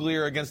get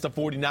uglier against the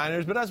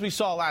 49ers. But as we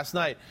saw last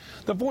night,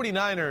 the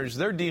 49ers,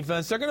 their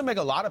defense, they're going to make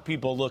a lot of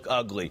people look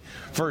ugly,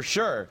 for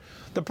sure.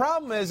 The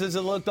problem is it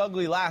looked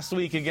ugly last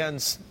week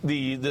against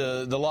the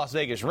Las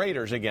Vegas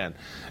Raiders again,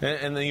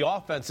 and the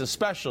offense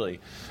especially.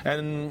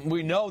 And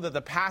we know that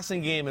the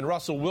passing game and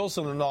Russell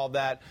Wilson and all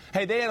that,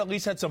 hey, they at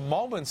least had some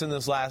moments in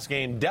this last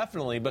game,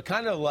 definitely. But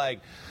kind of like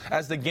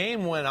as the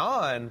game went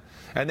on,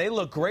 and they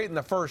looked great in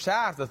the first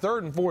half, the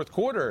third and fourth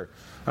quarter,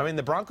 I mean,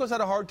 the Broncos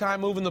had a hard time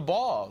moving the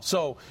ball.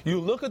 So you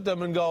look at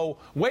them and go,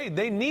 wait,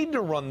 they need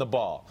to run the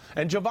ball.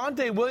 And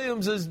Javonte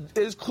Williams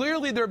is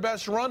clearly their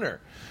best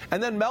runner.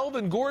 And then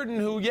Melvin Gordon,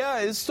 who,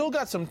 is still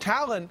got some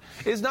talent,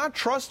 is not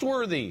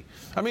trustworthy.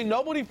 I mean,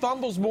 nobody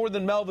fumbles more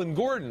than Melvin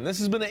Gordon. This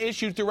has been an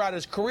issue throughout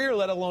his career,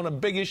 let alone a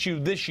big issue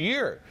this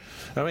year.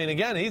 I mean,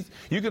 again,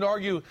 you could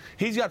argue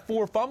he's got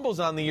 4 fumbles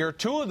on the year.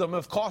 2 of them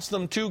have cost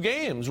them 2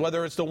 games,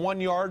 whether it's the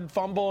 1-yard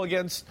fumble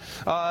against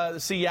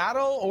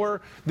Seattle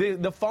or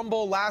the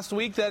fumble last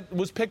week that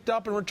was picked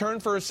up and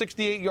returned for a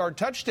 68-yard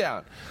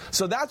touchdown.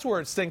 So that's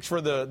where it stinks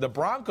for the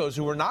Broncos,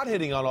 who are not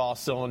hitting on all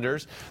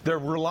cylinders. They're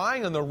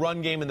relying on the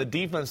run game and the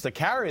defense to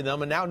carry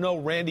them, and now no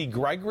Randy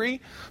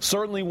Gregory,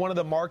 certainly one of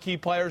the marquee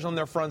players on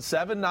their front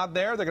 7, not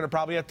there. They're going to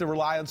probably have to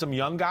rely on some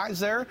young guys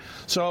there.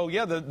 So,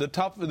 yeah,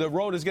 the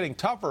road is getting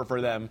tougher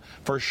for them,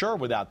 for sure,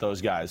 without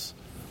those guys.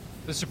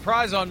 The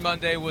surprise on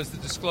Monday was the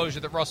disclosure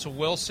that Russell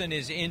Wilson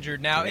is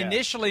injured. Now,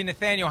 initially,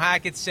 Nathaniel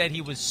Hackett said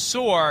he was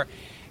sore,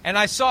 and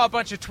I saw a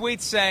bunch of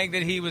tweets saying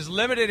that he was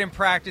limited in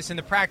practice, and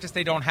the practice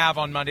they don't have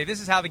on Monday.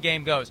 This is how the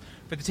game goes.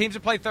 For the teams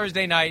that play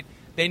Thursday night,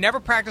 they never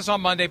practice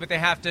on Monday, but they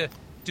have to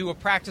do a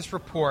practice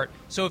report.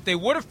 So if they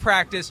would have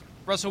practiced,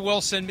 Russell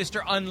Wilson,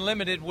 Mr.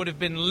 Unlimited, would have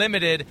been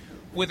limited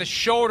with a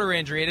shoulder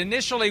injury. It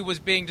initially was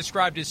being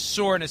described as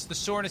soreness. The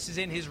soreness is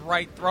in his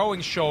right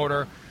throwing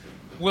shoulder.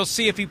 We'll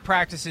see if he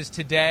practices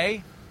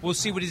today. We'll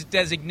see what his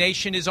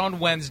designation is on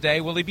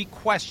Wednesday. Will he be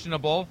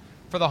questionable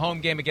for the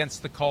home game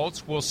against the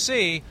Colts? We'll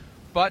see.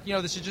 But, you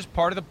know, this is just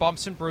part of the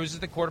bumps and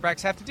bruises that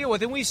quarterbacks have to deal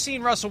with. And we've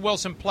seen Russell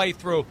Wilson play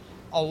through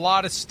a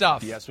lot of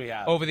stuff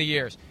over the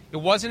years. It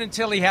wasn't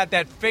until he had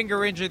that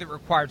finger injury that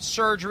required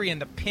surgery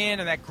and the pin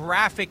and that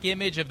graphic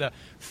image of the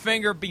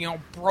finger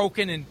being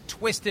broken and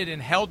twisted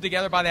and held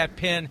together by that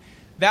pin.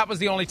 That was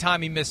the only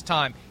time he missed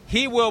time.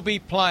 He will be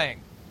playing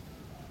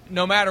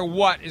no matter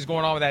what is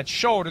going on with that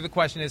shoulder. The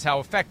question is, how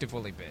effective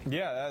will he be?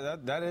 Yeah,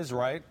 that is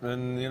right.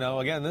 And, you know,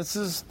 again, this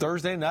is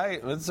Thursday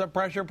night. It's a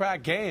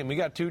pressure-packed game. We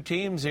got 2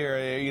 teams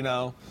here, you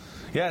know.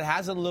 Yeah, it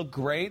hasn't looked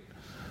great.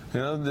 You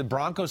know, the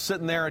Broncos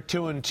sitting there at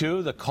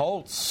 2-2. The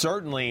Colts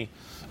certainly,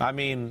 I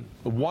mean,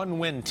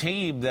 1-win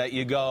team that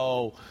you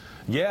go,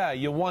 Yeah,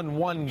 you won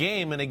one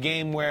game in a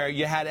game where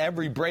you had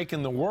every break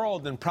in the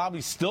world and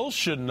probably still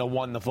shouldn't have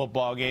won the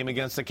football game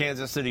against the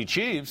Kansas City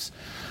Chiefs.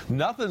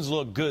 Nothing's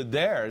looked good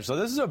there. So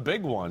this is a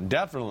big one,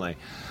 definitely.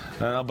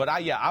 But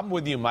I'm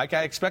with you, Mike.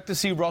 I expect to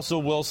see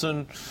Russell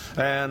Wilson,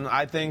 and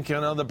I think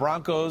the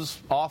Broncos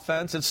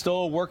offense, it's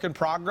still a work in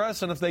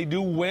progress, and if they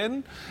do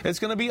win, it's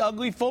going to be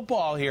ugly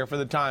football here for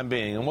the time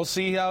being. And we'll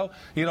see how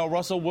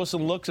Russell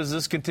Wilson looks as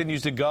this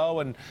continues to go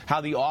and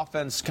how the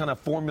offense kind of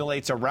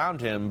formulates around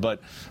him.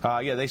 But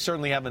they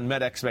certainly haven't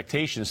met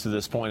expectations to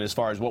this point as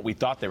far as what we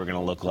thought they were going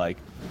to look like.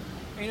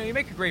 You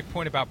make a great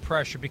point about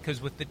pressure, because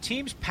with the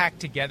teams packed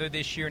together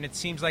this year, and it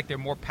seems like they're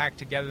more packed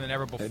together than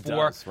ever before. It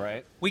does,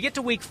 right? We get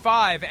to week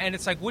 5, and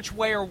it's like, which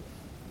way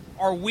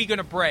are we going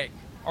to break?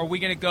 Are we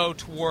going to go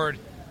toward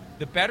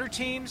the better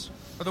teams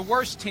or the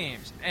worst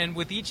teams? And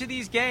with each of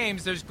these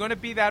games, there's going to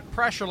be that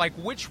pressure. Like,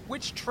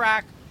 which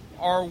track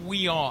are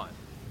we on?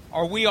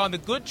 Are we on the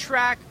good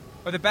track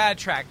or the bad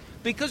track?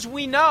 Because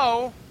we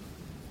know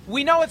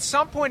at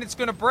some point it's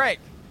going to break.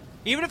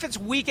 Even if it's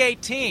week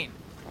 18.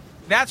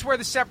 That's where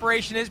the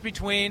separation is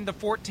between the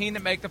 14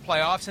 that make the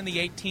playoffs and the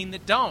 18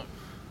 that don't.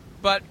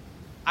 But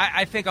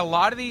I think a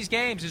lot of these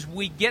games, as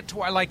we get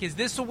to, is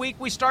this the week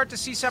we start to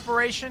see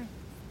separation?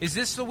 Is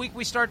this the week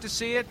we start to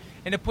see it?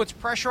 And it puts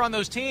pressure on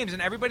those teams,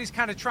 and everybody's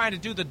kind of trying to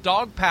do the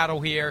dog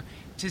paddle here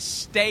to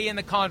stay in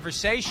the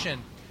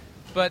conversation.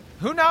 But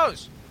who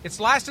knows? It's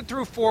lasted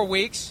through 4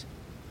 weeks.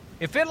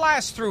 If it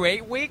lasts through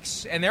 8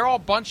 weeks and they're all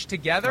bunched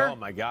together, oh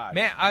my God,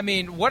 man! I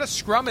mean, what a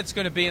scrum it's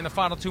going to be in the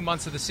final 2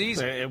 months of the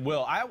season. It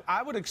will.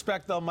 I would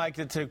expect, though, Mike,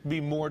 it to be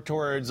more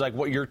towards like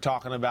what you're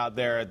talking about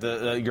there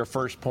at your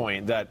first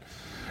point. That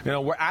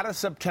we're out of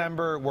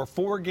September, we're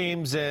 4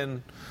 games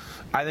in.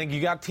 I think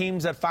you got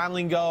teams that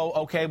finally go,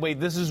 okay, wait,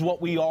 this is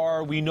what we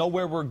are. We know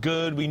where we're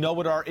good. We know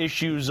what our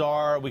issues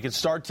are. We can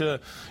start to,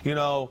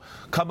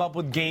 come up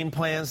with game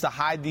plans to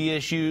hide the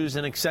issues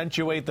and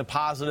accentuate the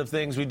positive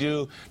things we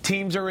do.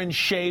 Teams are in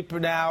shape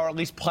now, or at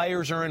least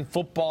players are in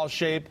football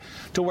shape,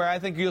 to where I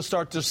think you'll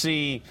start to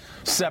see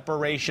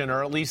separation,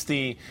 or at least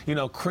the,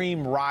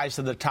 cream rise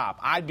to the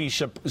top. I'd be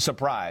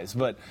surprised.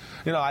 But,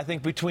 I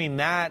think between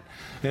that,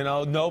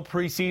 no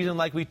preseason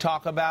like we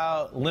talk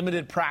about,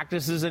 limited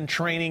practices and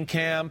training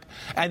camp,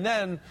 and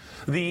then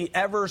the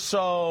ever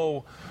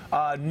so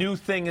new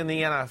thing in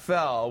the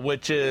NFL,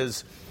 which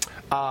is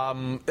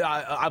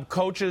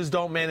coaches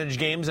don't manage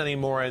games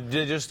anymore.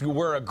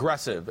 We're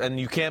aggressive, and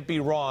you can't be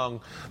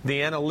wrong.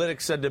 The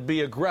analytics said to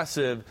be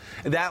aggressive.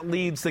 That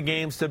leads the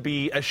games to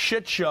be a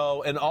shit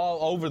show and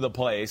all over the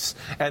place,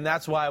 and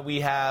that's why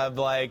we have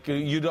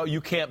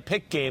you can't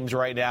pick games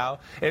right now.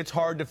 It's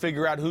hard to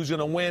figure out who's going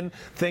to win.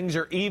 Things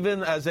are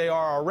even as they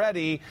are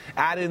already.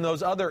 Add in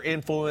those other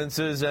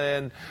influences,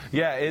 and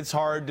it's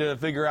hard to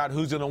figure out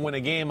who's going to win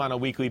a game on a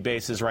weekly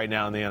basis right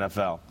now in the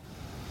NFL.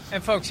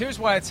 And, folks, here's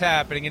why it's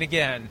happening. And,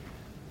 again,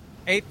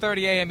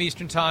 8:30 a.m.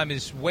 Eastern Time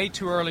is way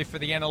too early for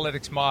the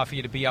analytics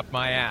mafia to be up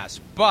my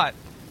ass. But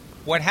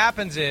what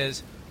happens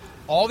is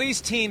all these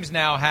teams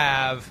now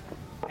have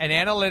an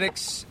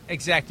analytics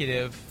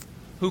executive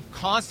who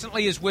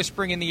constantly is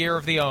whispering in the ear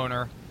of the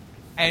owner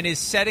and is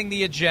setting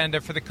the agenda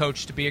for the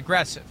coach to be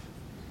aggressive.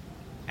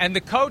 And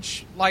the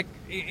coach,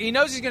 he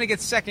knows he's going to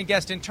get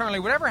second-guessed internally.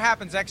 Whatever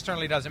happens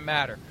externally doesn't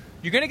matter.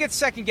 You're going to get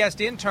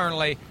second-guessed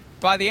internally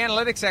by the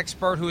analytics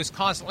expert who is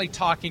constantly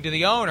talking to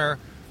the owner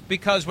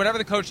because whatever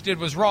the coach did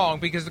was wrong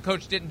because the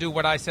coach didn't do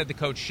what I said the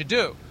coach should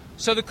do.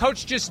 So the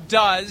coach just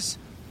does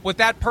what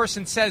that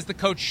person says the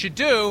coach should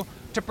do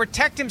to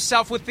protect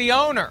himself with the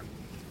owner.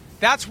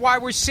 That's why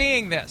we're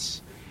seeing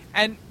this.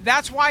 And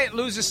that's why it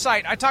loses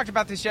sight. I talked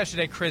about this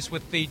yesterday, Chris,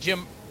 with the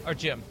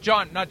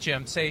John, not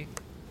Jim, say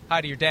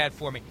hi to your dad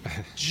for me.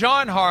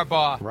 John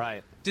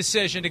Harbaugh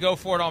decision to go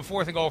for it on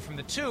 4th and goal from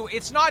the 2.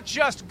 It's not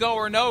just go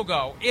or no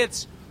go.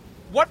 It's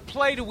what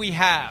play do we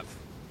have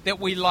that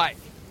we like?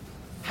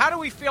 How do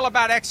we feel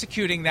about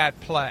executing that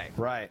play?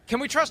 Right.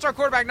 Can we trust our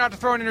quarterback not to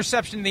throw an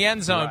interception in the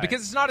end zone? Right.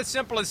 Because it's not as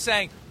simple as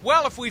saying,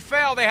 well, if we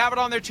fail, they have it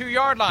on their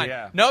 2-yard line.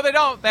 Yeah. No, they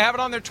don't. They have it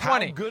on their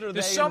 20. How good are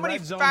There's they so in many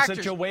red zone factors.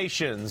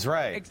 Situations?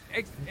 Right.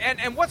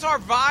 And what's our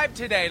vibe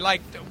today?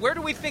 Where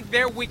do we think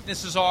their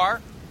weaknesses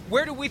are?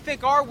 Where do we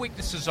think our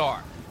weaknesses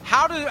are?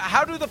 How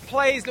do the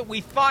plays that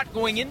we thought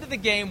going into the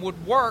game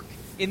would work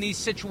in these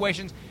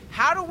situations,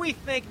 how do we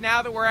think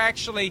now that we're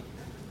actually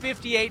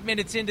 58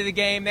 minutes into the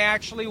game, they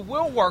actually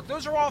will work?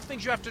 Those are all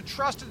things you have to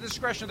trust to the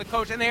discretion of the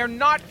coach, and they are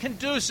not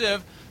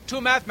conducive to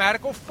a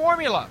mathematical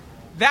formula.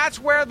 That's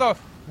where the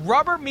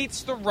rubber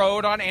meets the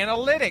road on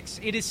analytics.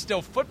 It is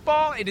still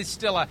football. It is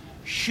still a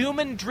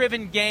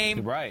human-driven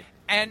game. Right.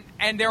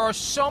 And there are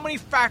so many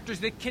factors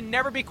that can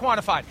never be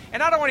quantified.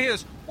 And I don't want to hear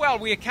this, well,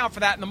 we account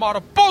for that in the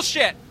model.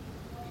 Bullshit!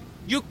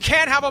 You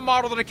can't have a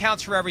model that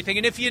accounts for everything.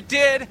 And if you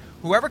did,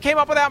 whoever came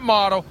up with that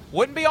model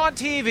wouldn't be on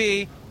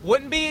TV,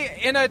 wouldn't be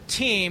in a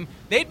team.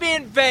 They'd be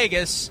in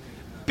Vegas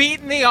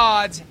beating the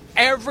odds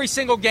every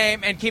single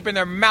game and keeping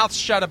their mouths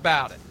shut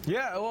about it.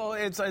 Yeah, well,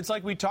 it's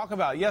like we talk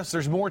about. Yes,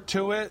 there's more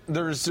to it.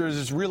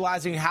 There's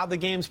realizing how the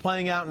game's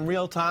playing out in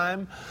real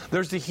time.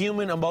 There's the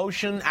human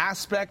emotion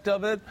aspect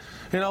of it.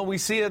 We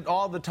see it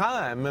all the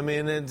time. I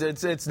mean,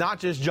 it's not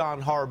just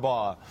John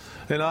Harbaugh.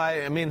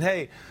 I mean,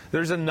 hey,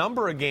 there's a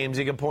number of games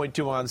you can point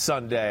to on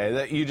Sunday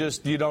that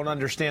you don't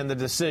understand the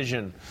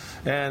decision.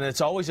 And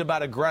it's always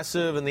about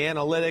aggressive and the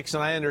analytics,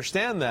 and I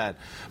understand that.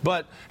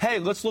 But, hey,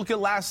 let's look at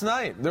last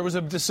night. There was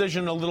a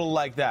decision a little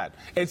like that.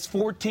 It's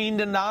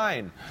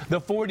 14-9.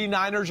 The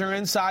 49ers are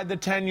inside the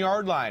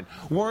 10-yard line.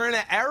 We're in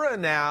an era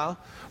now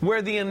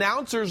where the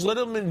announcers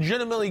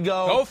legitimately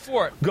go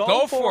for it.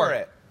 Go for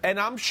it. And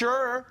I'm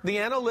sure the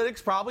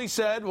analytics probably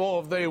said,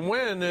 well, if they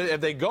win, if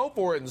they go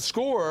for it and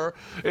score,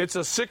 it's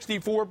a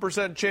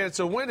 64% chance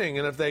of winning.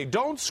 And if they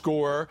don't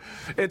score,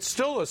 it's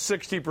still a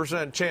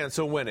 60% chance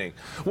of winning.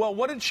 Well,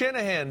 what did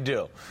Shanahan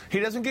do? He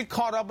doesn't get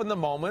caught up in the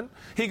moment.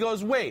 He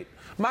goes, wait,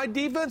 my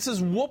defense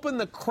is whooping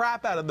the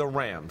crap out of the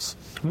Rams.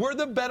 We're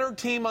the better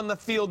team on the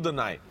field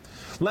tonight.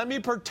 Let me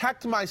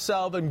protect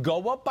myself and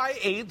go up by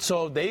 8,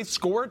 so if they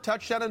score a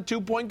touchdown and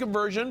 2-point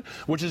conversion,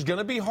 which is going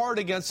to be hard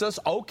against us.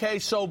 Okay,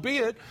 so be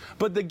it.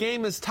 But the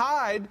game is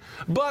tied.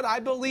 But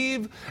I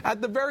believe, at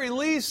the very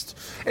least,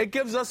 it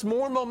gives us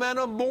more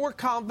momentum, more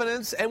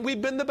confidence, and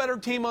we've been the better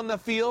team on the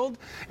field.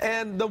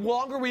 And the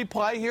longer we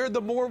play here,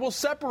 the more will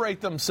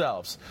separate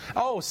themselves.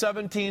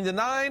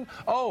 17-9.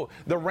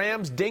 The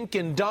Rams dink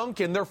and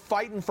dunk, and they're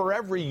fighting for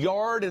every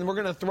yard, and we're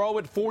going to throw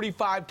it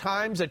 45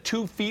 times at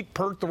 2 feet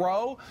per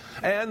throw.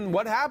 And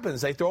what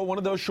happens? They throw one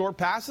of those short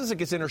passes, it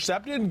gets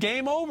intercepted, and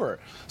game over.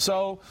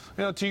 So,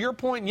 to your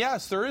point,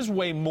 yes, there is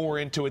way more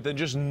into it than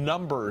just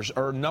numbers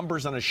or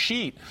numbers on a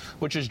sheet,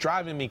 which is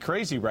driving me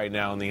crazy right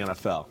now in the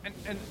NFL.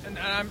 And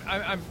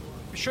I'm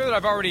sure that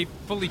I've already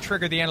fully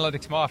triggered the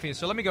analytics mafia,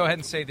 so let me go ahead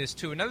and say this,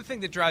 too. Another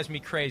thing that drives me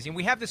crazy, and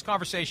we have this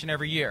conversation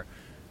every year,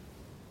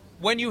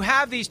 when you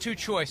have these two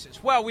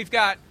choices, well, we've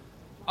got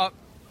a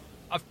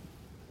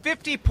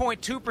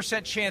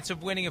 50.2% chance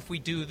of winning if we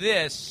do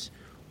this.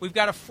 We've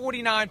got a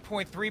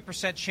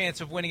 49.3%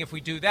 chance of winning if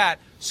we do that.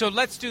 So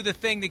let's do the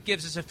thing that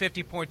gives us a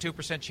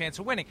 50.2% chance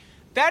of winning.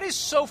 That is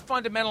so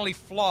fundamentally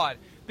flawed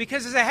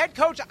because as a head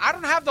coach, I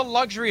don't have the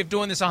luxury of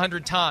doing this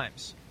 100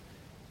 times.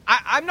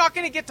 I'm not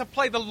going to get to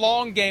play the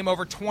long game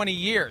over 20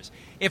 years.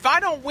 If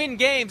I don't win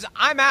games,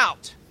 I'm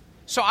out.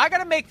 So I got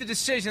to make the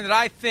decision that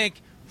I think,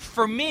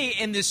 for me,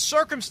 in this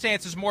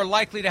circumstance, is more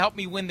likely to help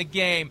me win the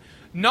game,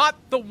 not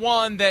the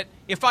one that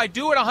if I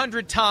do it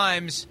 100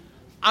 times,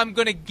 I'm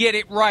going to get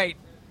it right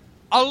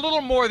a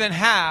little more than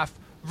half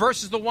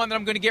versus the one that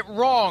I'm going to get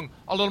wrong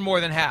a little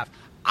more than half.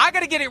 I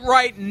got to get it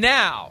right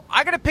now.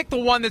 I got to pick the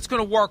one that's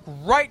going to work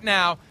right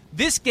now,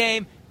 this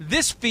game,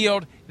 this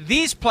field,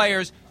 these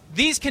players,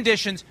 these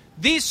conditions,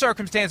 these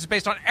circumstances,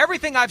 based on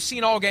everything I've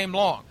seen all game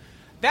long.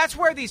 That's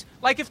where these,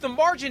 like if the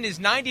margin is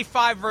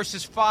 95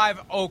 versus 5,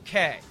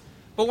 okay.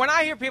 But when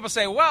I hear people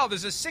say, well,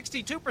 there's a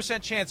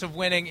 62% chance of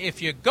winning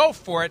if you go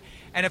for it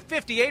and a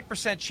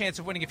 58% chance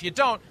of winning if you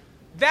don't,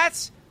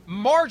 that's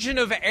margin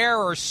of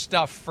error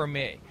stuff for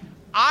me.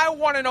 I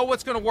want to know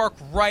what's going to work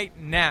right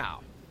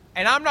now.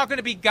 And I'm not going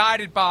to be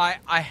guided by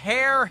a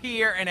hair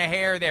here and a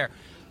hair there.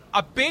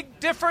 A big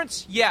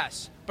difference,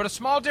 yes. But a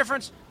small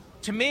difference,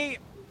 to me,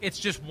 it's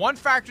just one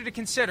factor to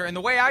consider. And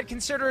the way I'd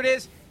consider it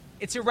is,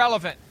 it's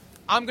irrelevant.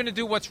 I'm going to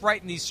do what's right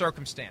in these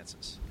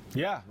circumstances.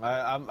 Yeah,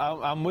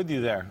 I'm with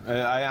you there.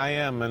 I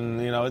am,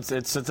 and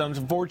it's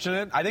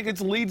unfortunate. I think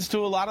it leads to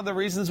a lot of the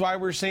reasons why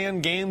we're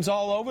seeing games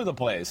all over the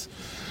place.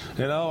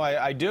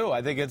 I do.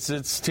 I think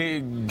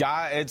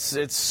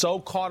it's so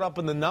caught up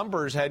in the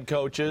numbers, head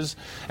coaches,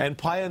 and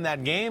playing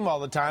that game all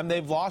the time.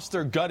 They've lost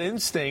their gut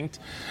instinct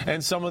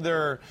and some of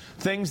their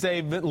things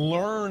they've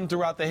learned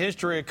throughout the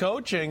history of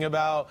coaching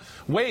about,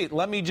 wait,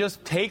 let me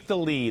just take the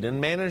lead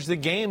and manage the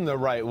game the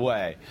right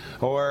way,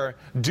 or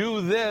do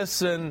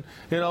this and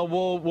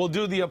we'll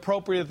do the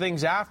appropriate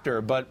things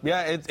after. But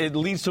yeah, it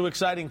leads to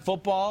exciting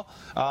football,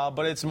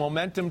 but it's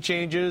momentum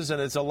changes, and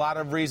it's a lot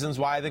of reasons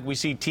why I think we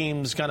see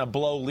teams kind of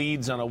blow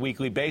leads on a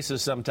weekly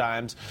basis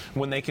sometimes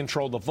when they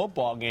control the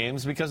football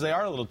games because they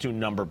are a little too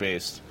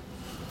number-based.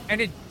 And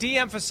it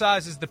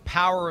de-emphasizes the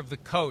power of the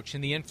coach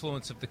and the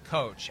influence of the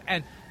coach.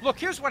 And look,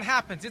 here's what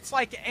happens. It's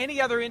like any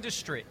other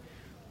industry.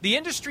 The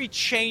industry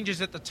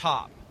changes at the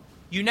top.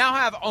 You now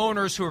have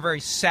owners who are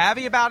very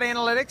savvy about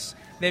analytics.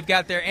 They've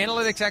got their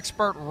analytics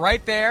expert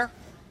right there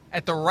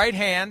at the right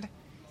hand.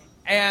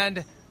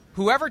 And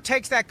whoever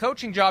takes that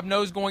coaching job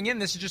knows going in,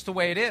 this is just the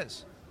way it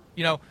is.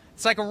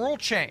 It's like a rule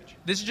change.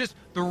 This is just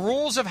the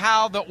rules of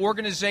how the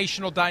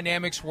organizational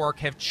dynamics work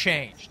have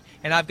changed.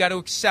 And I've got to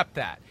accept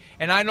that.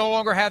 And I no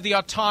longer have the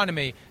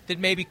autonomy that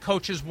maybe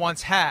coaches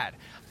once had.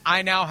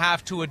 I now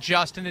have to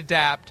adjust and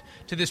adapt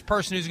to this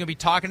person who's going to be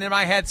talking in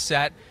my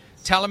headset,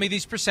 telling me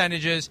these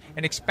percentages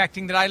and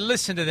expecting that I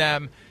listen to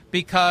them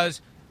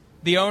because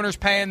the owner's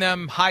paying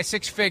them high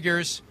six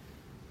figures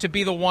to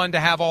be the one to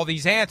have all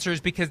these answers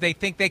because they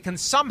think they can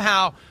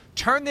somehow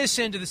turn this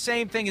into the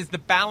same thing as the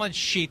balance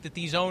sheet that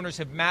these owners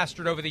have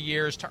mastered over the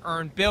years to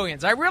earn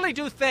billions. I really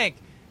do think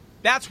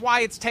That's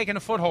why it's taken a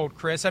foothold,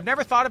 Chris. I've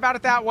never thought about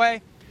it that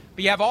way.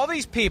 But you have all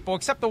these people,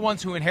 except the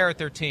ones who inherit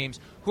their teams,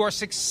 who are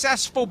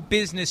successful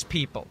business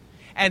people.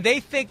 And they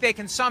think they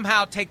can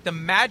somehow take the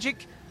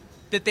magic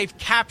that they've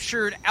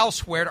captured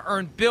elsewhere to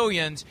earn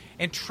billions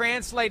and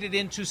translate it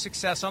into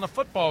success on a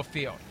football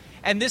field.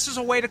 And this is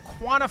a way to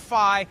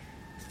quantify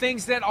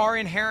things that are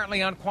inherently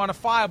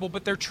unquantifiable,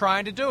 but they're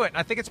trying to do it. And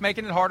I think it's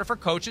making it harder for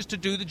coaches to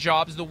do the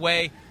jobs the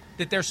way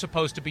that they're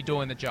supposed to be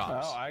doing the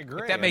jobs. Oh, I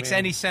agree. If that makes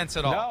any sense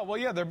at all. No, well,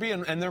 yeah, they're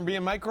being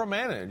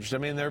micromanaged. I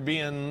mean,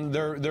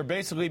 they're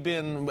basically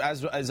being,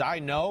 as I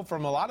know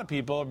from a lot of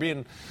people, are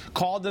being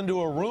called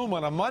into a room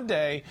on a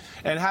Monday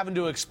and having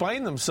to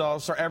explain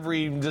themselves for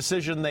every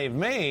decision they've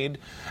made.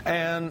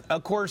 And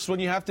of course,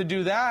 when you have to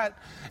do that,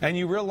 and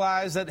you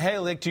realize that, hey,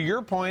 like to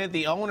your point,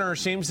 the owner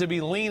seems to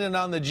be leaning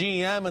on the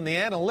GM and the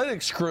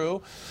analytics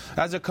crew.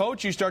 As a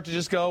coach, you start to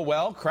just go,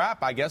 well,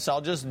 crap, I guess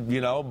I'll just,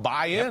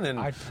 buy in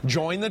and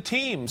join the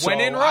team. So when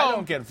in Rome, I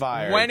don't get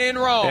fired. When in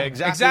Rome.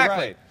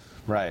 Exactly.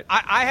 Right.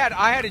 I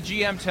had a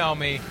GM tell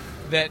me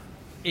that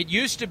it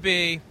used to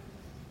be,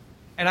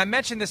 and I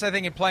mentioned this, I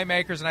think, in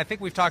Playmakers, and I think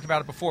we've talked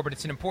about it before, but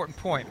it's an important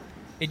point.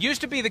 It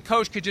used to be the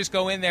coach could just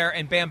go in there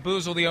and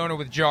bamboozle the owner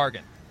with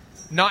jargon.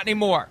 Not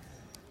anymore.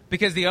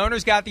 Because the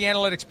owner's got the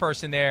analytics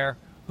person there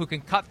who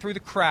can cut through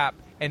the crap,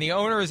 and the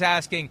owner is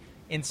asking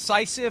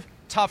incisive,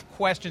 tough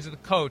questions of the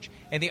coach,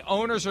 and the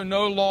owners are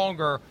no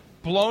longer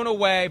blown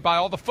away by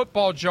all the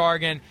football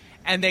jargon,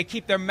 and they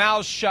keep their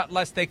mouths shut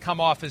lest they come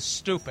off as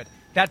stupid.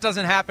 That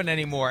doesn't happen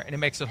anymore, and it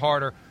makes it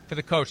harder for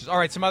the coaches. All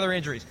right, some other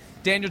injuries.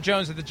 Daniel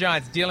Jones of the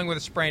Giants dealing with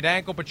a sprained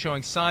ankle but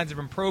showing signs of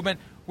improvement.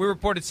 We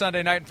reported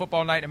Sunday night in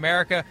Football Night in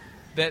America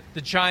that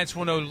the Giants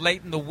will know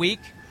late in the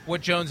week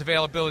what Jones'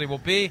 availability will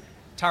be.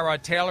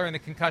 Tyrod Taylor in the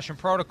concussion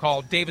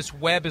protocol. Davis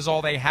Webb is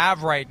all they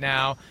have right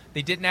now.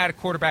 They didn't add a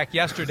quarterback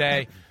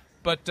yesterday.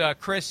 But,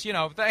 Chris, they're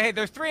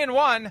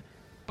 3-1,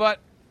 but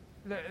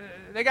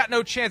they got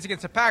no chance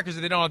against the Packers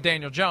if they don't have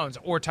Daniel Jones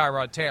or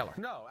Tyrod Taylor.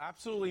 No,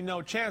 absolutely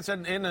no chance.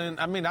 And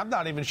I mean, I'm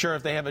not even sure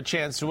if they have a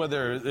chance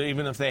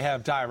even if they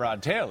have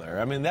Tyrod Taylor.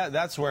 I mean,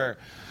 that's where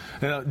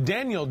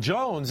Daniel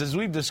Jones, as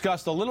we've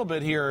discussed a little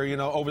bit here,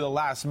 over the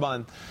last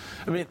month,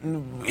 I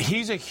mean,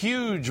 he's a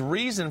huge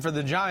reason for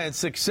the Giants'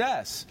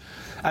 success.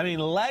 I mean,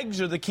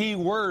 legs are the key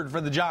word for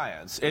the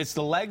Giants. It's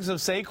the legs of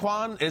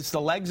Saquon, it's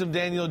the legs of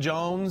Daniel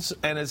Jones,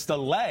 and it's the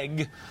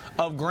leg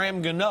of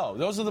Graham Gano.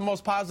 Those are the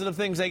most positive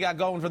things they got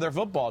going for their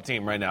football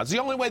team right now. It's the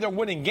only way they're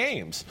winning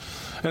games.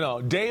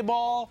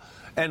 Dayball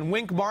and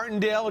Wink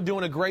Martindale are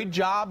doing a great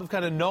job of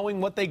kind of knowing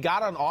what they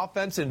got on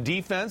offense and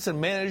defense and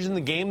managing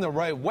the game the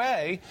right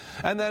way.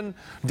 And then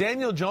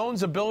Daniel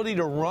Jones' ability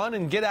to run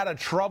and get out of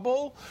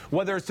trouble,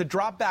 whether it's the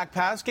drop-back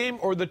pass game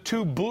or the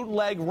two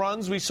bootleg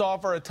runs we saw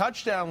for a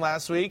touchdown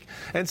last week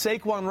and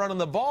Saquon running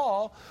the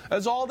ball,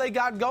 is all they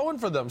got going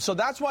for them. So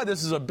that's why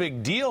this is a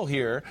big deal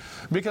here,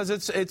 because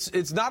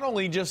it's not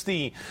only just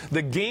the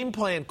game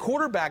plan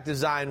quarterback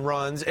design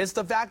runs, it's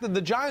the fact that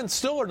the Giants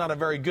still are not a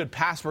very good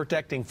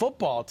pass-protecting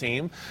football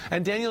team.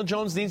 And Daniel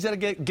Jones needs to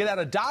get out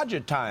of dodge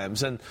at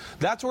times. And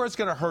that's where it's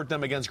going to hurt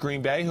them against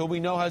Green Bay, who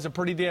we know has a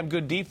pretty damn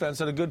good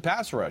defense and a good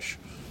pass rush.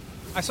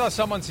 I saw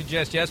someone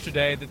suggest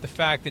yesterday that the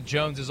fact that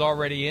Jones is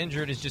already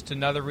injured is just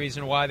another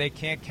reason why they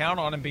can't count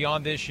on him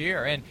beyond this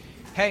year. And,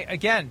 hey,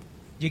 again,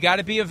 you got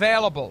to be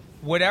available.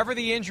 Whatever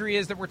the injury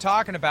is that we're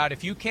talking about,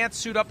 if you can't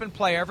suit up and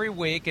play every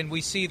week, and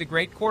we see the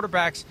great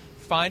quarterbacks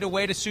find a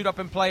way to suit up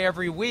and play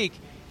every week,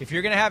 if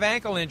you're going to have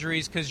ankle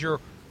injuries because you're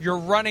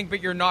running,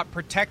 but you're not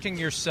protecting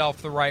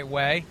yourself the right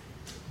way,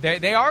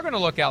 they are going to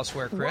look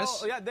elsewhere, Chris.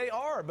 Well, yeah, they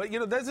are. But,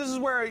 this is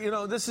where,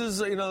 this is,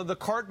 the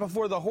cart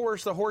before the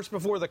horse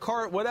before the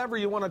cart, whatever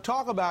you want to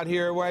talk about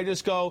here, where I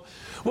just go,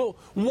 well,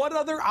 what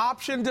other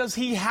option does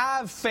he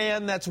have,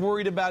 fan that's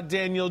worried about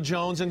Daniel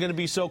Jones and going to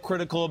be so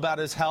critical about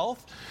his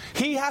health?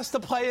 He has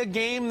to play a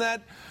game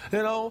that,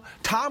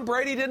 Tom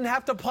Brady didn't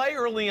have to play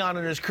early on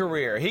in his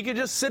career. He could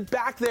just sit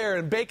back there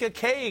and bake a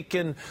cake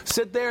and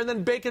sit there and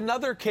then bake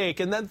another cake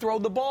and then throw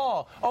the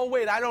ball. Oh,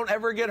 wait, I don't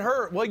ever get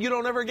hurt. Well, you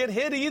don't ever get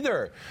hit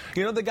either.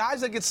 The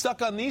guys that get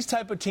stuck on these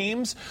type of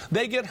teams,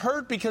 they get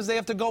hurt because they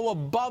have to go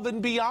above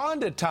and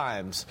beyond at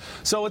times.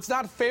 So it's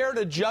not fair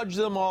to judge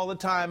them all the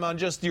time on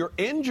just your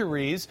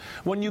injuries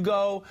when you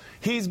go,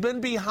 he's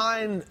been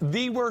behind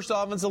the worst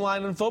offensive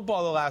line in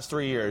football the last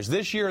 3 years.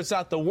 This year it's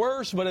not the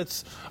worst, but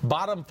it's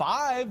bottom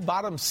 5,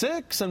 bottom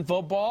 6 in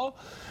football.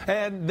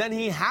 And then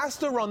he has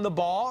to run the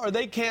ball or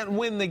they can't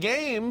win the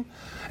game.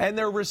 And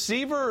their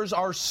receivers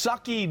are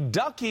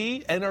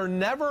sucky-ducky and are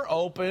never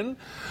open.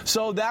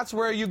 So that's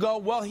where you go,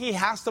 well, he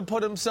has to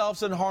put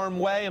himself in harm's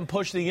way and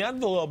push the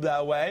envelope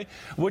that way,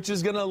 which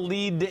is going to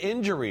lead to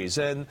injuries.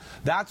 And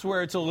that's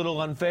where it's a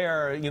little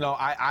unfair,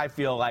 I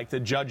feel like, to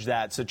judge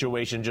that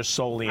situation just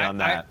solely on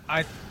that.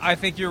 I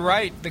think you're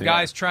right. The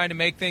guy's trying to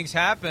make things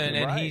happen,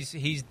 and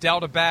he's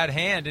dealt a bad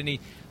hand. And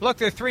look,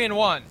 they're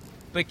 3-1,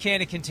 but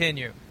can it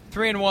continue?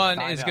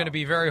 3-1 is going to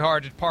be very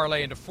hard to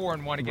parlay into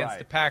 4-1 against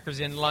the Packers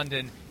in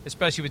London,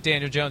 especially with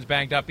Daniel Jones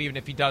banged up, even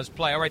if he does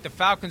play. All right, the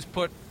Falcons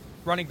put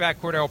running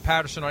back Cordell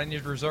Patterson on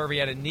injured reserve. He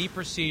had a knee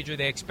procedure.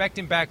 They expect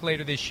him back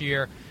later this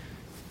year.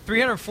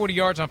 340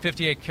 yards on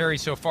 58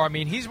 carries so far. I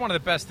mean, he's one of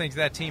the best things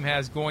that team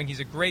has going. He's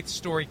a great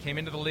story. Came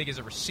into the league as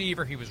a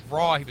receiver. He was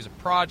raw. He was a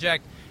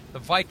project. The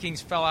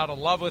Vikings fell out of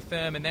love with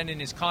him, and then in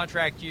his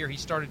contract year, he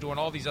started doing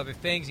all these other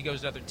things. He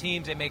goes to other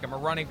teams. They make him a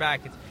running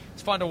back.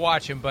 It's fun to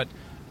watch him, but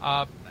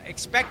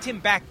expect him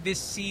back this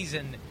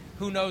season.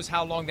 Who knows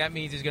how long that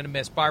means he's going to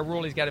miss. By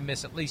rule, he's got to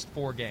miss at least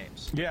 4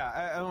 games.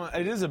 Yeah,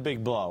 it is a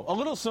big blow. A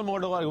little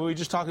similar to what we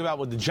just talked about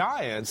with the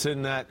Giants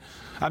in that,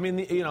 I mean,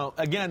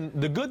 again,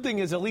 the good thing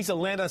is at least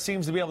Atlanta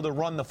seems to be able to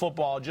run the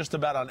football just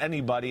about on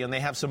anybody, and they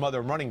have some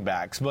other running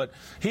backs. But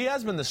he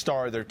has been the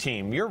star of their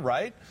team. You're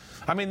right.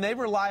 I mean, they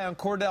rely on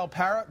Cordell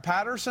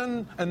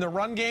Patterson in the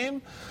run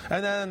game,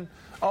 and then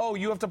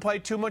you have to play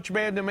too much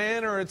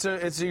man-to-man, or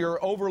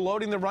you're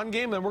overloading the run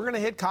game, and we're going to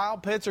hit Kyle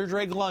Pitts or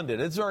Drake London.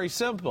 It's very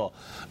simple.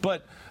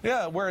 But,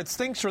 yeah, where it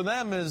stinks for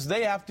them is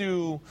they have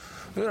to,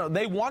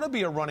 they want to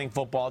be a running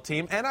football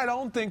team, and I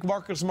don't think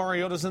Marcus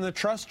Mariota's in the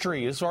trust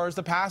tree as far as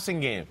the passing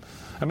game.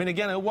 I mean,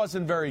 again, it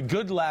wasn't very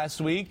good last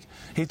week.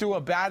 He threw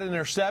a bad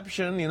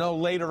interception,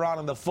 later on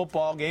in the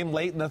football game,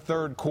 late in the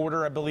third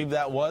quarter, I believe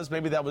that was.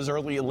 Maybe that was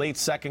late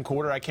second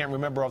quarter. I can't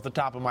remember off the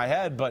top of my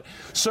head, but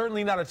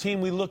certainly not a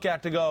team we look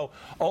at to go,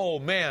 oh,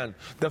 man,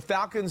 the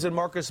Falcons and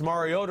Marcus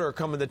Mariota are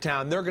coming to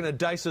town. They're going to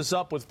dice us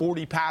up with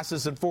 40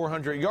 passes and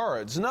 400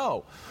 yards.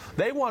 No.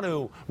 They want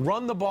to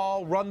run the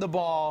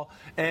ball,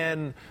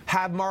 and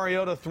have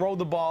Mariota throw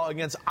the ball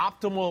against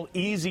optimal,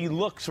 easy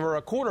looks for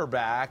a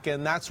quarterback,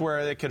 and that's where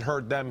it could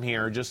hurt them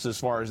here, just as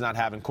far as not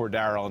having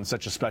Cordero and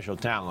such a special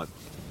talent.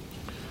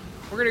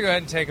 We're going to go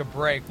ahead and take a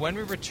break. When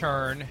we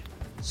return,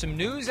 some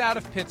news out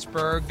of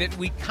Pittsburgh that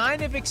we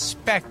kind of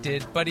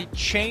expected, but it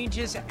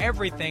changes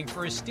everything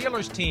for a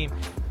Steelers team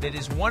that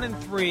is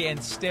 1-3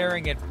 and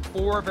staring at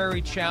 4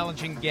 very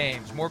challenging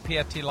games. More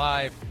PFT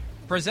Live,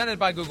 presented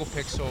by Google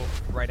Pixel,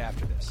 right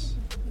after this.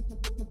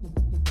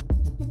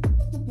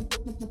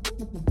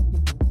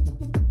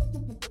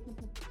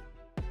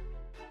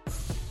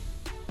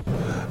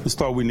 Just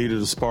thought we needed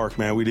a spark,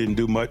 man. We didn't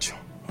do much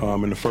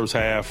in the first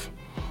half,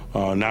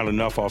 not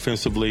enough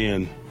offensively,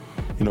 and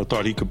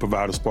thought he could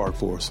provide a spark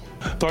for us.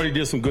 Thought he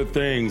did some good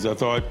things. I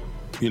thought,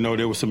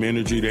 there was some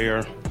energy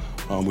there.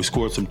 We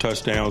scored some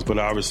touchdowns, but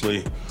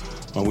obviously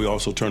we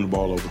also turned the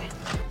ball over.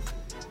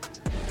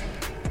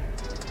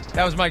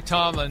 That was Mike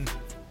Tomlin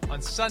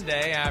on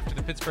Sunday after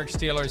the Pittsburgh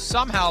Steelers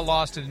somehow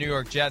lost to the New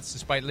York Jets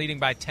despite leading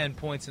by 10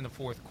 points in the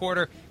fourth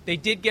quarter. They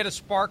did get a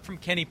spark from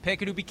Kenny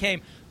Pickett, who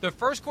became the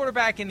first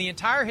quarterback in the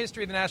entire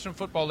history of the National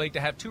Football League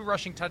to have 2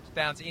 rushing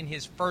touchdowns in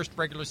his first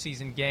regular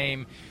season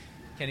game.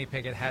 Kenny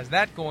Pickett has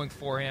that going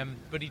for him,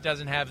 but he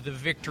doesn't have the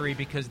victory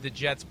because the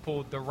Jets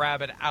pulled the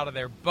rabbit out of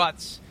their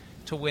butts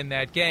to win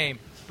that game.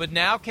 But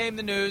now came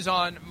the news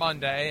on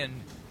Monday,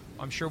 and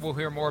I'm sure we'll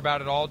hear more about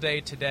it all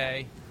day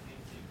today.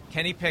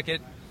 Kenny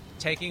Pickett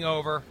taking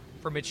over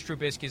for Mitch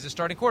Trubisky as the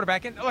starting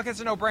quarterback. And look, it's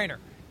a no-brainer.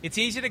 It's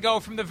easy to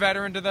go from the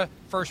veteran to the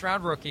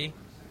first-round rookie.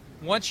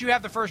 Once you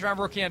have the first-round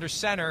rookie under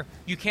center,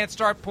 you can't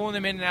start pulling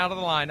him in and out of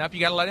the lineup. You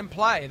got to let him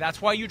play.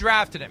 That's why you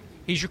drafted him.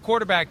 He's your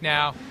quarterback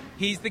now.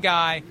 He's the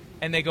guy.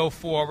 And they go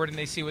forward and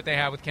they see what they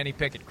have with Kenny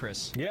Pickett,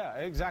 Chris. Yeah,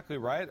 exactly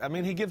right. I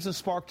mean, he gives a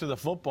spark to the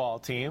football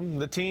team.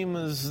 The team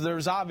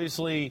there's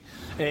obviously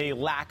a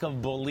lack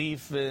of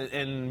belief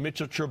in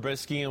Mitchell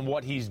Trubisky and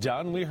what he's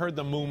done. We heard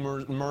the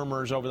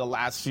murmurs over the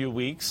last few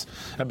weeks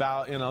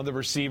about, the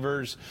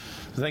receivers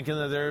thinking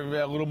that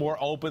they're a little more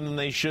open than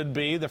they should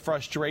be. The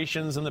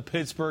frustrations in the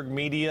Pittsburgh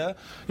media.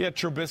 Yeah,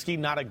 Trubisky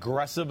not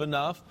aggressive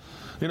enough.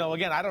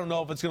 Again, I don't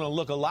know if it's going to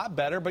look a lot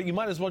better, but you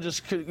might as well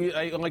just,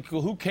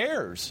 who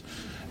cares?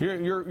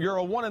 You're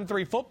a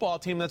 1-3 football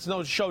team that's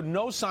showed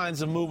no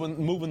signs of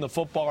moving the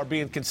football or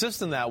being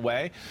consistent that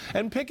way.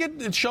 And Pickett,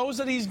 it shows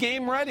that he's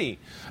game ready.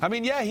 I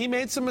mean, yeah, he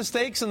made some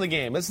mistakes in the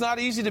game. It's not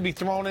easy to be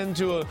thrown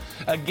into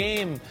a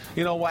game,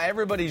 while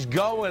everybody's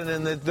going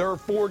and that there are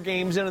 4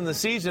 games in the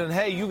season. And,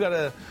 hey, you got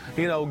to,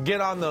 get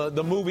on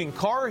the moving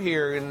car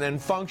here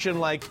and function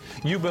like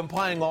you've been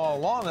playing all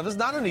along. And it's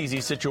not an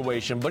easy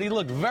situation, but he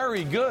looked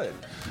very good.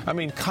 I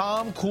mean,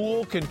 calm,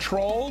 cool,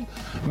 controlled,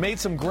 made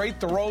some great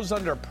throws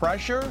under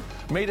pressure,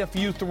 made a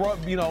few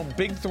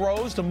big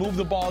throws to move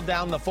the ball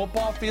down the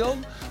football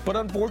field, but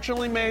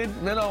unfortunately made,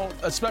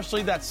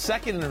 especially that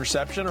second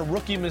interception, a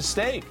rookie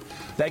mistake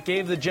that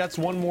gave the Jets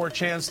one more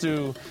chance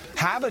to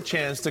have a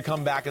chance to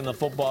come back in the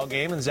football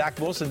game, and Zach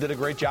Wilson did a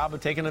great job of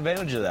taking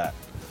advantage of that.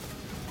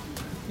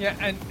 Yeah,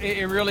 and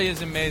it really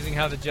is amazing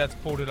how the Jets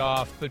pulled it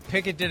off. But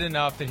Pickett did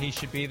enough that he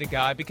should be the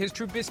guy because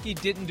Trubisky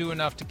didn't do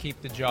enough to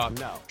keep the job.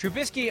 No.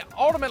 Trubisky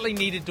ultimately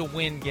needed to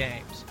win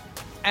games.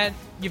 And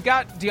you've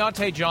got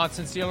Deontay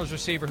Johnson, Steelers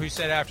receiver, who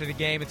said after the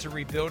game it's a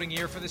rebuilding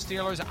year for the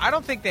Steelers. I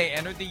don't think they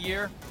entered the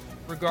year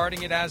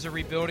regarding it as a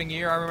rebuilding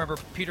year. I remember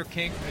Peter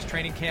King from his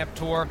training camp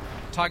tour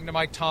talking to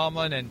Mike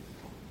Tomlin, and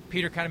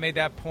Peter kind of made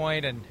that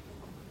point, and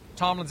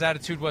Tomlin's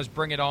attitude was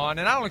bring it on.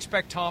 And I don't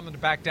expect Tomlin to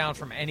back down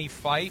from any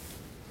fight,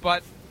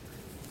 but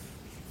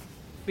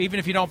even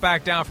if you don't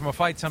back down from a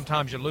fight,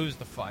 sometimes you lose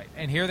the fight.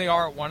 And here they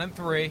are at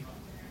 1-3,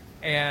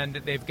 and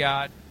they've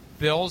got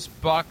Bills,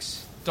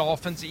 Bucks,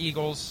 Dolphins,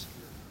 Eagles,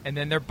 and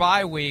then their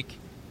bye week.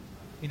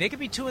 I mean, they could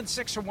be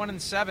 2-6 or 1-7.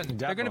 Definitely.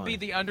 They're going to be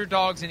the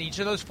underdogs in each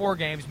of those 4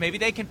 games. Maybe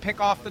they can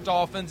pick off the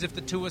Dolphins if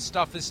the Tua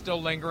stuff is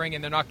still lingering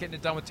and they're not getting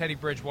it done with Teddy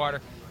Bridgewater.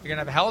 They're going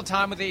to have a hell of a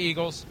time with the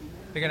Eagles.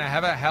 They're going to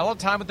have a hell of a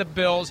time with the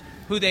Bills,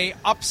 who they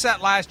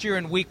upset last year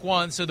in Week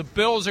 1. So the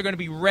Bills are going to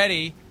be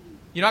ready.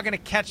 You're not going to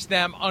catch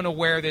them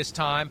unaware this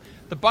time.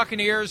 The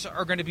Buccaneers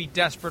are going to be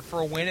desperate for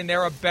a win, and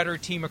they're a better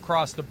team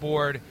across the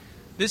board.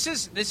 This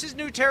is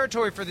new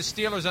territory for the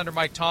Steelers under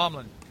Mike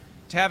Tomlin.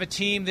 To have a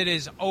team that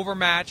is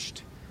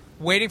overmatched,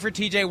 waiting for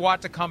T.J.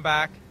 Watt to come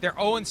back. They're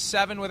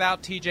 0-7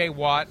 without T.J.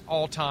 Watt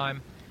all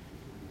time.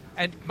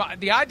 And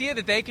the idea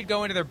that they could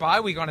go into their bye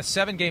week on a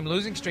 7-game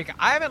losing streak,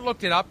 I haven't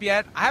looked it up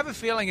yet. I have a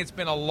feeling it's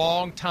been a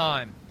long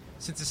time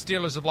since the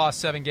Steelers have lost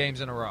 7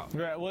 games in a row.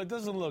 Right. Well, it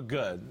doesn't look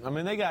good. I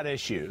mean, they got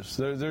issues.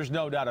 There's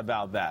no doubt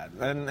about that.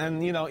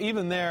 And you know,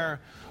 even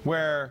there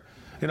where,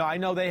 you know, I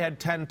know they had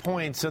 10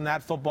 points in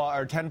that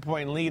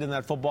 10-point lead in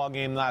that football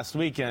game last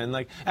weekend.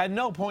 Like, at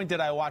no point did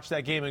I watch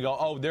that game and go,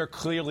 oh, they're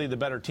clearly the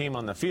better team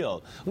on the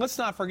field. Let's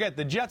not forget,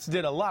 the Jets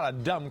did a lot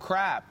of dumb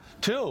crap,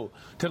 too,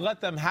 to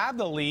let them have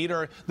the lead,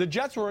 or the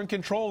Jets were in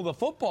control of the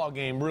football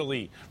game,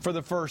 really, for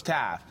the first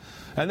half.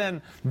 And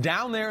then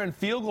down there in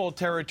field goal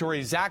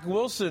territory, Zach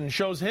Wilson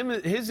shows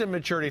his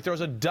immaturity, throws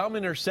a dumb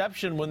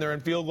interception when they're in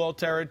field goal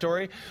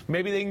territory.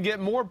 Maybe they can get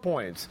more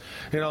points.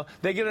 You know,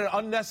 they get an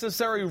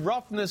unnecessary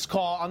roughness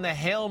call on the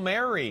Hail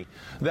Mary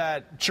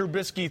that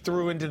Trubisky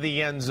threw into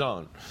the end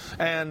zone.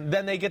 And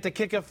then they get to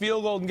kick a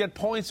field goal and get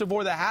points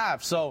before the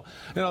half. So,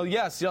 you know,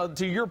 yes, you know,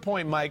 to your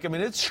point, Mike, I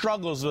mean, it's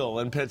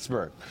Strugglesville in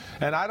Pittsburgh.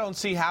 And I don't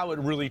see how it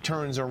really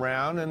turns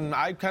around. And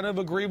I kind of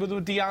agree with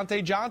what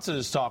Deontay Johnson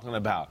is talking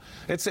about.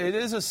 It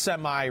is a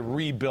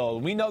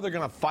semi-rebuild. We know they're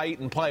going to fight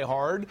and play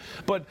hard,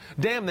 but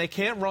damn, they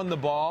can't run the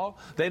ball.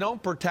 They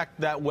don't protect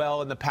that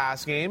well in the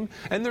pass game.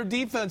 And their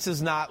defense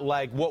is not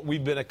like what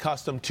we've been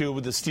accustomed to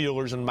with the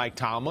Steelers and Mike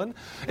Tomlin.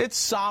 It's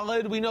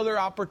solid. We know they're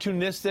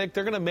opportunistic.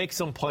 They're going to make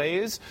some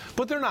plays,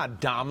 but they're not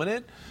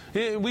dominant.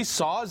 We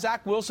saw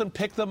Zach Wilson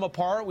pick them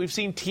apart. We've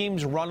seen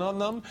teams run on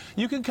them.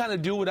 You can kind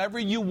of do whatever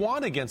you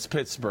want against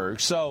Pittsburgh.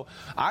 So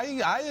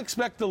I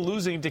expect the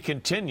losing to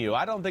continue.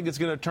 I don't think it's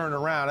going to turn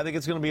around. I think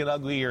it's going to be an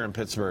ugly year in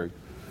Pittsburgh.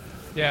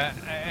 Yeah,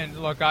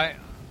 and look, I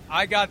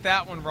got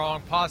that one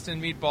wrong. Pasta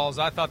and meatballs.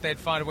 I thought they'd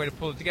find a way to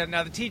pull it together.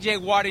 Now, the T.J.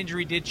 Watt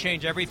injury did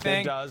change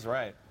everything. It does,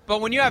 right.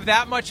 But when you have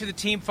that much of the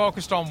team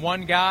focused on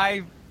one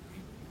guy,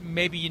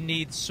 maybe you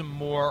need some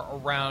more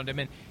around him.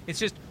 And it's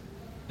just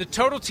the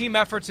total team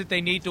efforts that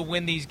they need to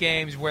win these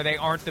games where they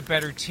aren't the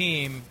better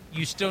team,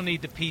 you still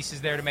need the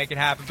pieces there to make it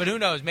happen. But who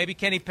knows? Maybe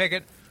Kenny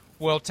Pickett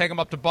will take them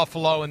up to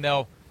Buffalo and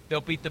they'll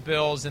beat the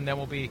Bills, and then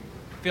we'll be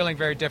feeling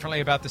very differently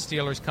about the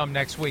Steelers come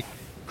next week.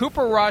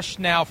 Cooper Rush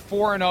now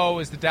 4-0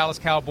 as the Dallas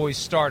Cowboys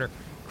starter.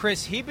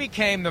 Chris, he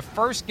became the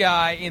first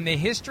guy in the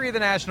history of the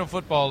National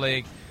Football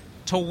League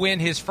to win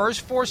his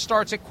first 4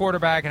 starts at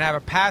quarterback and have a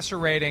passer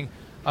rating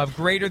of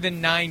greater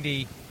than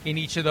 90 in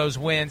each of those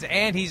wins.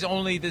 And he's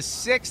only the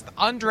 6th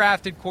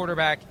undrafted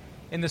quarterback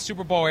in the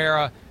Super Bowl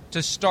era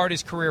to start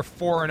his career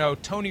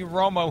 4-0. Tony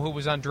Romo, who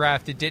was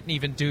undrafted, didn't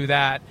even do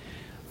that.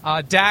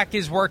 Dak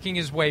is working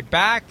his way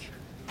back.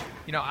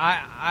 You know,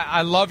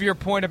 I love your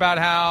point about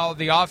how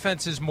the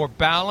offense is more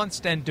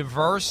balanced and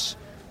diverse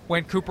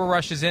when Cooper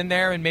Rush is in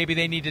there, and maybe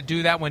they need to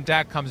do that when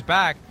Dak comes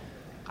back.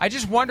 I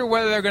just wonder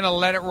whether they're going to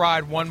let it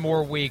ride one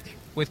more week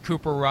with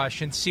Cooper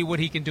Rush and see what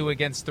he can do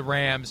against the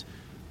Rams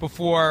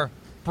before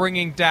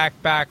bringing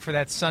Dak back for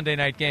that Sunday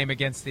night game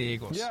against the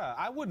Eagles. Yeah,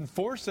 I wouldn't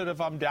force it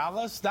if I'm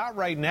Dallas. Not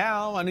right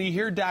now. I mean, you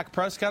hear Dak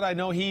Prescott. I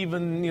know he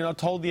even,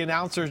 told the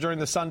announcers during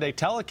the Sunday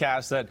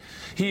telecast that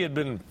he had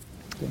been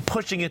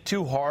pushing it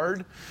too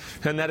hard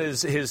and that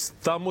his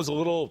thumb was a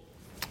little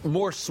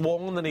more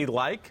swollen than he'd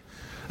like.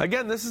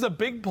 Again, this is a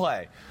big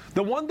play.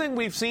 The one thing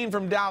we've seen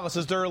from Dallas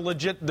is they're a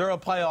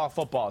playoff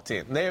football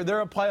team.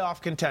 They're a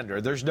playoff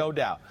contender. There's no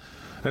doubt.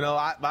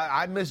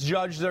 I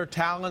misjudged their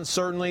talent,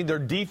 certainly. Their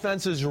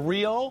defense is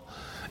real.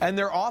 And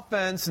their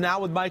offense,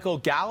 now with Michael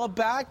Gallup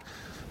back,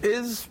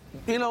 is,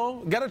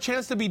 got a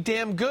chance to be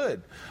damn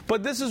good.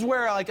 But this is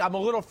where, I'm a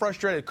little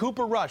frustrated.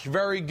 Cooper Rush,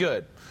 very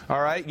good.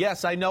 All right?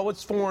 Yes, I know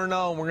it's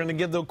 4-0, and we're going to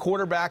give the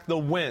quarterback the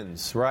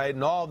wins, right,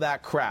 and all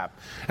that crap.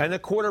 And the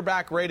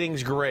quarterback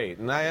rating's great,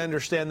 and I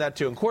understand that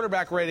too. And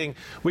quarterback rating,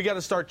 we got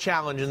to start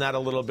challenging that a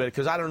little bit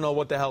because I don't know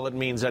what the hell it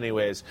means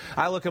anyways.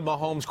 I look at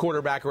Mahomes'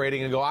 quarterback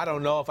rating and go, I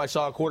don't know if I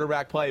saw a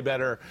quarterback play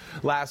better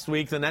last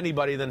week than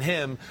anybody than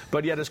him,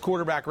 but yet his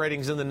quarterback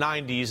rating's in the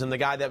 90s, and the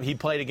guy that he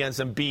played against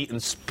and beat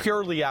and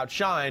purely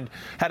outshined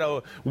had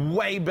a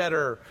way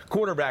better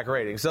quarterback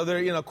rating. So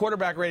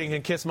quarterback rating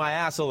can kiss my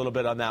ass a little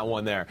bit on that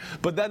one there.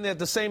 But then at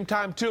the same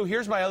time, too,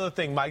 here's my other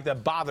thing, Mike,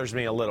 that bothers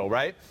me a little,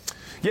 right?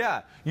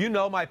 Yeah, you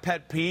know my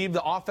pet peeve.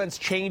 The offense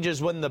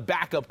changes when the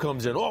backup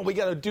comes in. Oh, we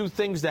got to do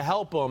things to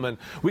help them, and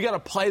we got to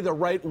play the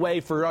right way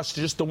for us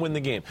just to win the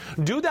game.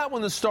 Do that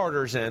when the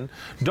starter's in.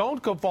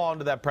 Don't go fall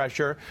into that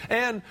pressure.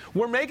 And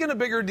we're making a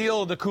bigger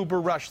deal of the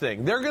Cooper Rush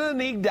thing. They're going to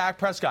need Dak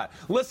Prescott.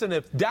 Listen,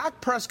 if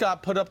Dak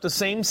Prescott put up the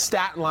same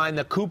stat line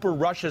that Cooper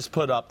Rush has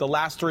put up the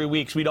last 3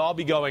 weeks, we'd all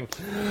be going,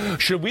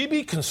 should we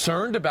be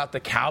concerned about the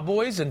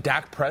Cowboys and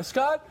Dak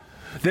Prescott?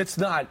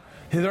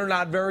 They're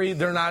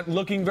not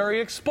looking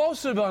very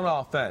explosive on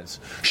offense.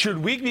 Should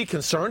we be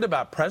concerned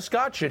about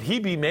Prescott? Should he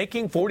be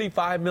making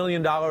 $45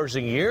 million a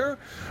year,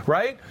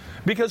 right?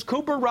 Because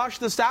Cooper Rush,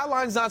 the stat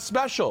line's not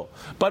special.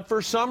 But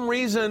for some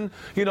reason,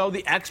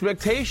 the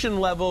expectation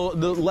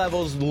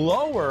level's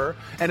lower.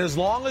 And as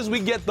long as we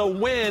get the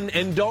win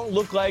and don't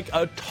look like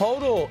a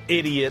total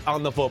idiot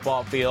on the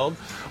football field,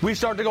 we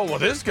start to go, well,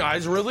 this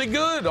guy's really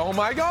good. Oh,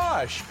 my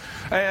gosh.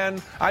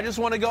 And I just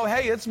want to go,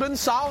 hey, it's been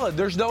solid.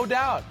 There's no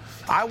doubt.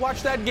 I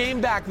watched that game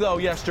back, though,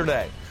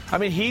 yesterday. I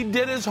mean, he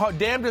did his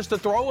damnedest to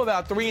throw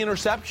about 3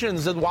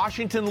 interceptions, and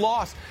Washington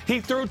lost. He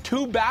threw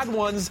 2 bad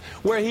ones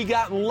where he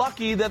got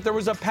lucky that there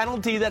was a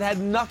penalty that had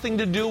nothing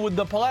to do with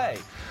the play.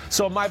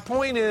 So my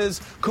point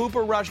is,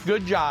 Cooper Rush,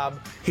 good job.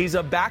 He's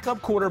a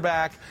backup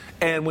quarterback,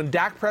 and when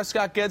Dak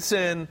Prescott gets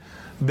in,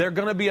 they're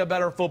going to be a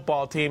better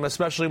football team,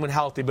 especially when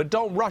healthy. But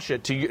don't rush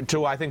it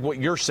to I think, what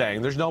you're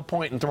saying. There's no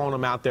point in throwing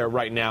him out there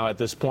right now at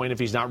this point if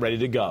he's not ready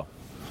to go.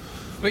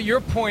 But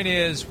your point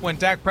is, when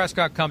Dak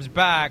Prescott comes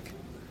back,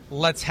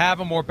 let's have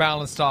a more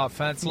balanced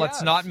offense.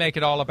 Let's not make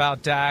it all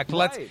about Dak.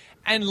 Right.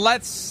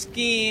 Let's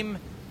scheme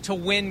to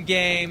win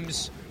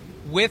games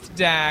with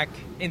Dak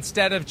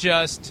instead of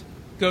just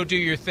go do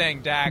your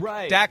thing, Dak.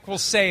 Right. Dak will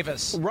save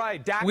us.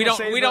 Right. Dak we will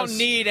save us. We don't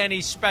need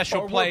any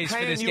special plays for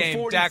this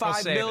game. Dak will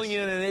save us.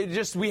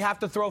 And we have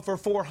to throw for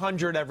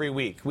 400 every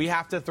week. We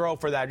have to throw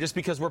for that just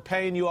because we're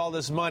paying you all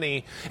this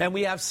money, and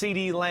we have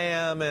CeeDee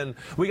Lamb and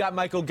we got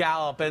Michael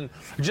Gallup, and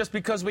just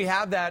because we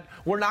have that,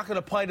 we're not going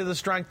to play to the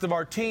strength of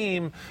our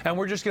team, and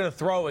we're just going to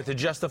throw it to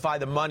justify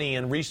the money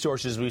and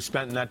resources we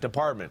spent in that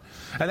department.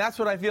 And that's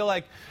what I feel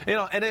like,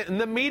 and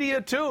the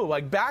media too,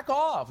 like, back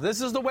off.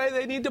 This is the way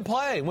they need to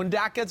play when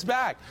Dak gets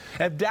back.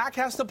 If Dak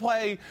has to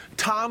play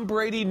Tom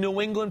Brady, New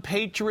England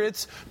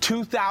Patriots,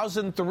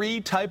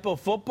 2003 type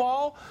of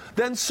football,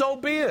 then so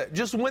be it.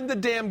 Just win the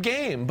damn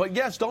game. But,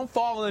 yes, don't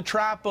fall in the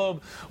trap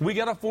of we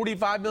got a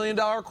 $45 million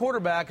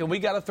quarterback and we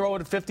got to throw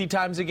it 50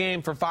 times a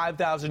game for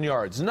 5,000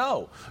 yards.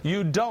 No,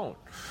 you don't.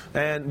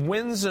 And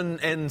wins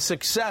and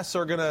success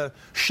are going to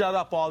shut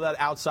up all that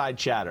outside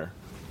chatter.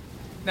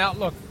 Now,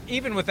 look,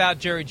 even without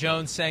Jerry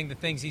Jones saying the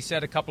things he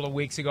said a couple of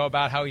weeks ago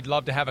about how he'd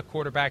love to have a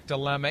quarterback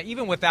dilemma,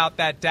 even without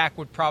that, Dak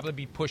would probably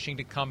be pushing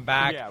to come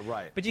back. Yeah,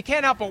 right. But you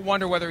can't help but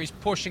wonder whether he's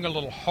pushing a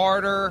little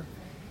harder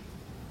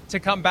to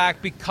come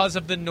back because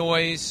of the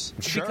noise,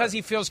 because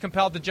he feels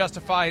compelled to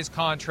justify his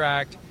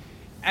contract.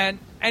 And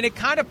it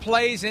kind of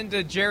plays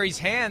into Jerry's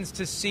hands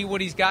to see what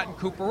he's got in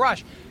Cooper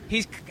Rush.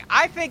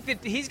 I think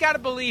that he's got to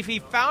believe he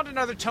found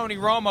another Tony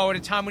Romo at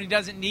a time when he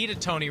doesn't need a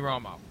Tony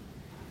Romo.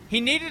 He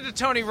needed a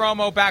Tony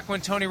Romo back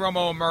when Tony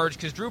Romo emerged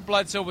because Drew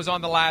Bledsoe was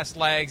on the last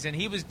legs and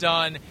he was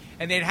done.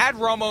 And they'd had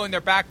Romo in their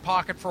back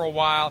pocket for a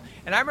while.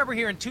 And I remember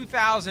here in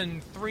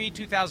 2003,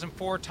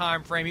 2004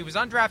 timeframe, he was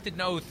undrafted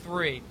in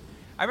 03.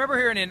 I remember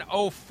hearing in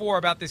 04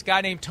 about this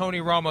guy named Tony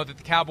Romo that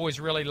the Cowboys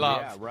really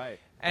love. Yeah, right.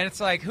 And it's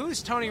like,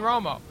 who's Tony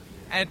Romo?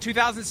 And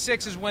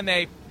 2006 is when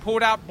they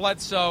pulled out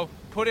Bledsoe,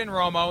 put in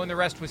Romo, and the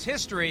rest was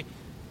history.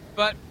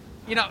 But,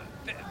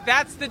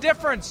 that's the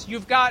difference.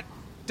 You've got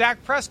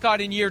Dak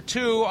Prescott in year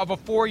 2 of a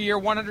 4-year,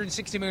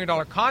 $160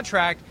 million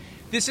contract.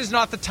 This is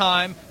not the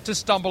time to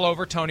stumble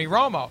over Tony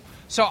Romo.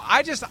 So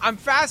I'm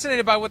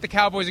fascinated by what the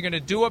Cowboys are going to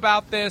do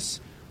about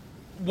this,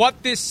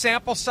 what this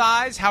sample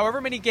size,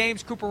 however many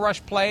games Cooper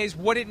Rush plays,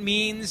 what it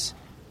means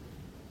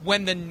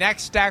when the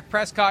next Dak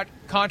Prescott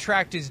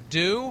contract is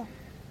due.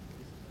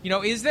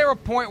 Is there a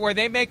point where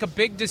they make a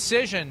big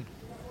decision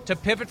to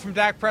pivot from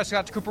Dak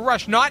Prescott to Cooper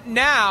Rush? Not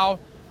now,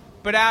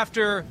 but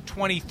after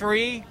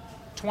 23,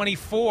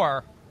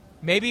 24,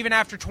 maybe even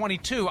after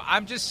 22.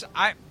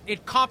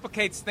 It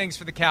complicates things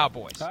for the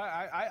Cowboys.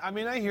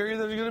 I hear you.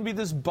 There's going to be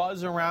this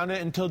buzz around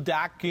it until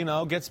Dak,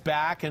 gets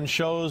back and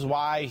shows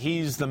why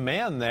he's the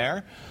man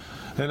there.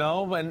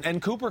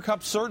 And Cooper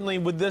Kupp certainly,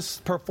 with this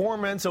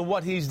performance and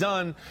what he's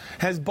done,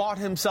 has bought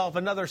himself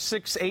another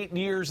 6-8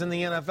 years in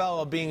the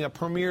NFL of being a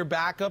premier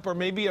backup or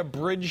maybe a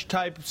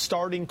bridge-type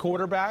starting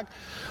quarterback.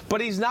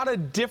 But he's not a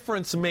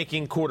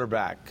difference-making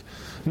quarterback.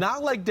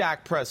 Not like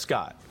Dak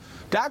Prescott.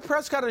 Dak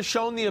Prescott has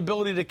shown the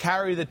ability to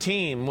carry the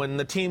team when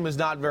the team is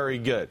not very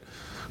good.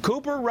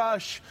 Cooper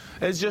Rush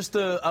is just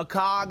a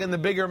cog in the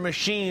bigger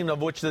machine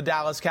of which the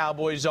Dallas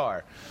Cowboys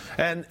are.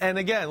 And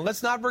again,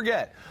 let's not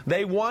forget,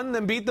 they won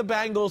and beat the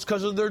Bengals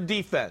because of their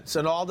defense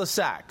and all the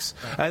sacks.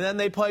 And then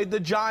they played the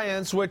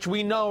Giants, which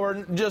we know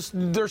are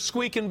they're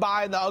squeaking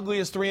by, the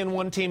ugliest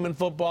 3-1 team in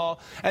football.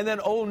 And then,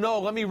 oh no,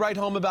 let me write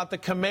home about the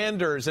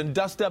Commanders and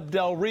dust up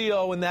Del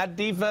Rio and that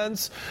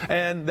defense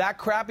and that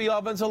crappy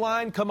offensive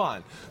line. Come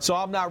on. So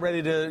I'm not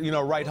ready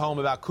to, write home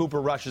about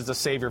Cooper Rush as the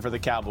savior for the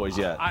Cowboys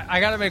yet. I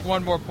got to make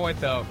one more point,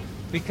 though,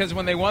 because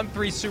when they won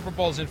 3 Super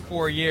Bowls in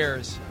 4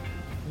 years,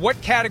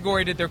 what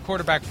category did their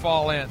quarterback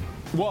fall in?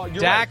 Well,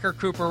 Dak right. or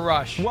Cooper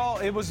Rush? Well,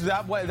 it was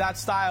that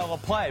style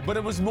of play, but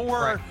it was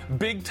more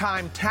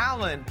big-time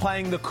talent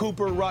playing the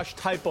Cooper Rush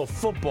type of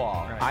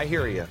football. Right. I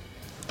hear you.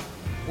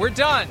 We're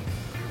done.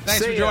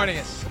 Thanks See for joining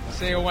us.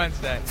 See you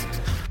Wednesday.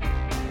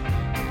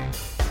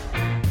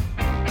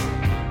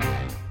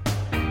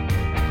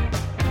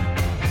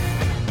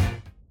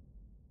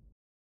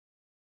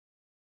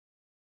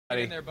 Get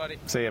in there, buddy.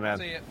 See you, man.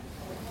 See you.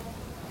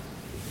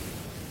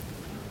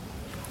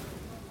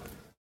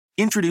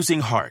 Introducing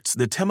Hearts,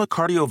 the Tema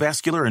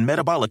Cardiovascular and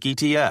Metabolic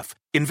ETF.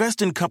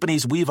 Invest in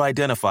companies we've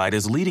identified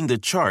as leading the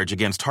charge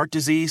against heart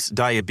disease,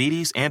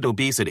 diabetes, and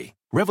obesity.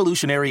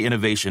 Revolutionary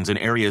innovations in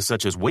areas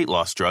such as weight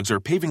loss drugs are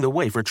paving the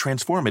way for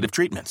transformative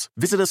treatments.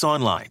 Visit us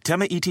online,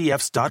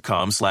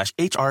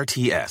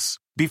 temaetfs.com/HRTS.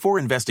 Before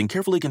investing,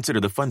 carefully consider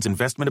the fund's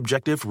investment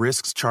objective,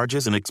 risks,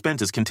 charges, and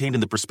expenses contained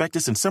in the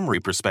prospectus and summary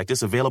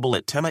prospectus available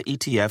at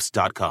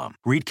temaetfs.com.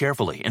 Read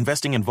carefully.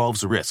 Investing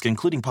involves risk,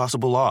 including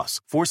possible loss.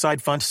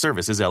 Foreside Fund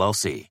Services,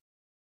 LLC.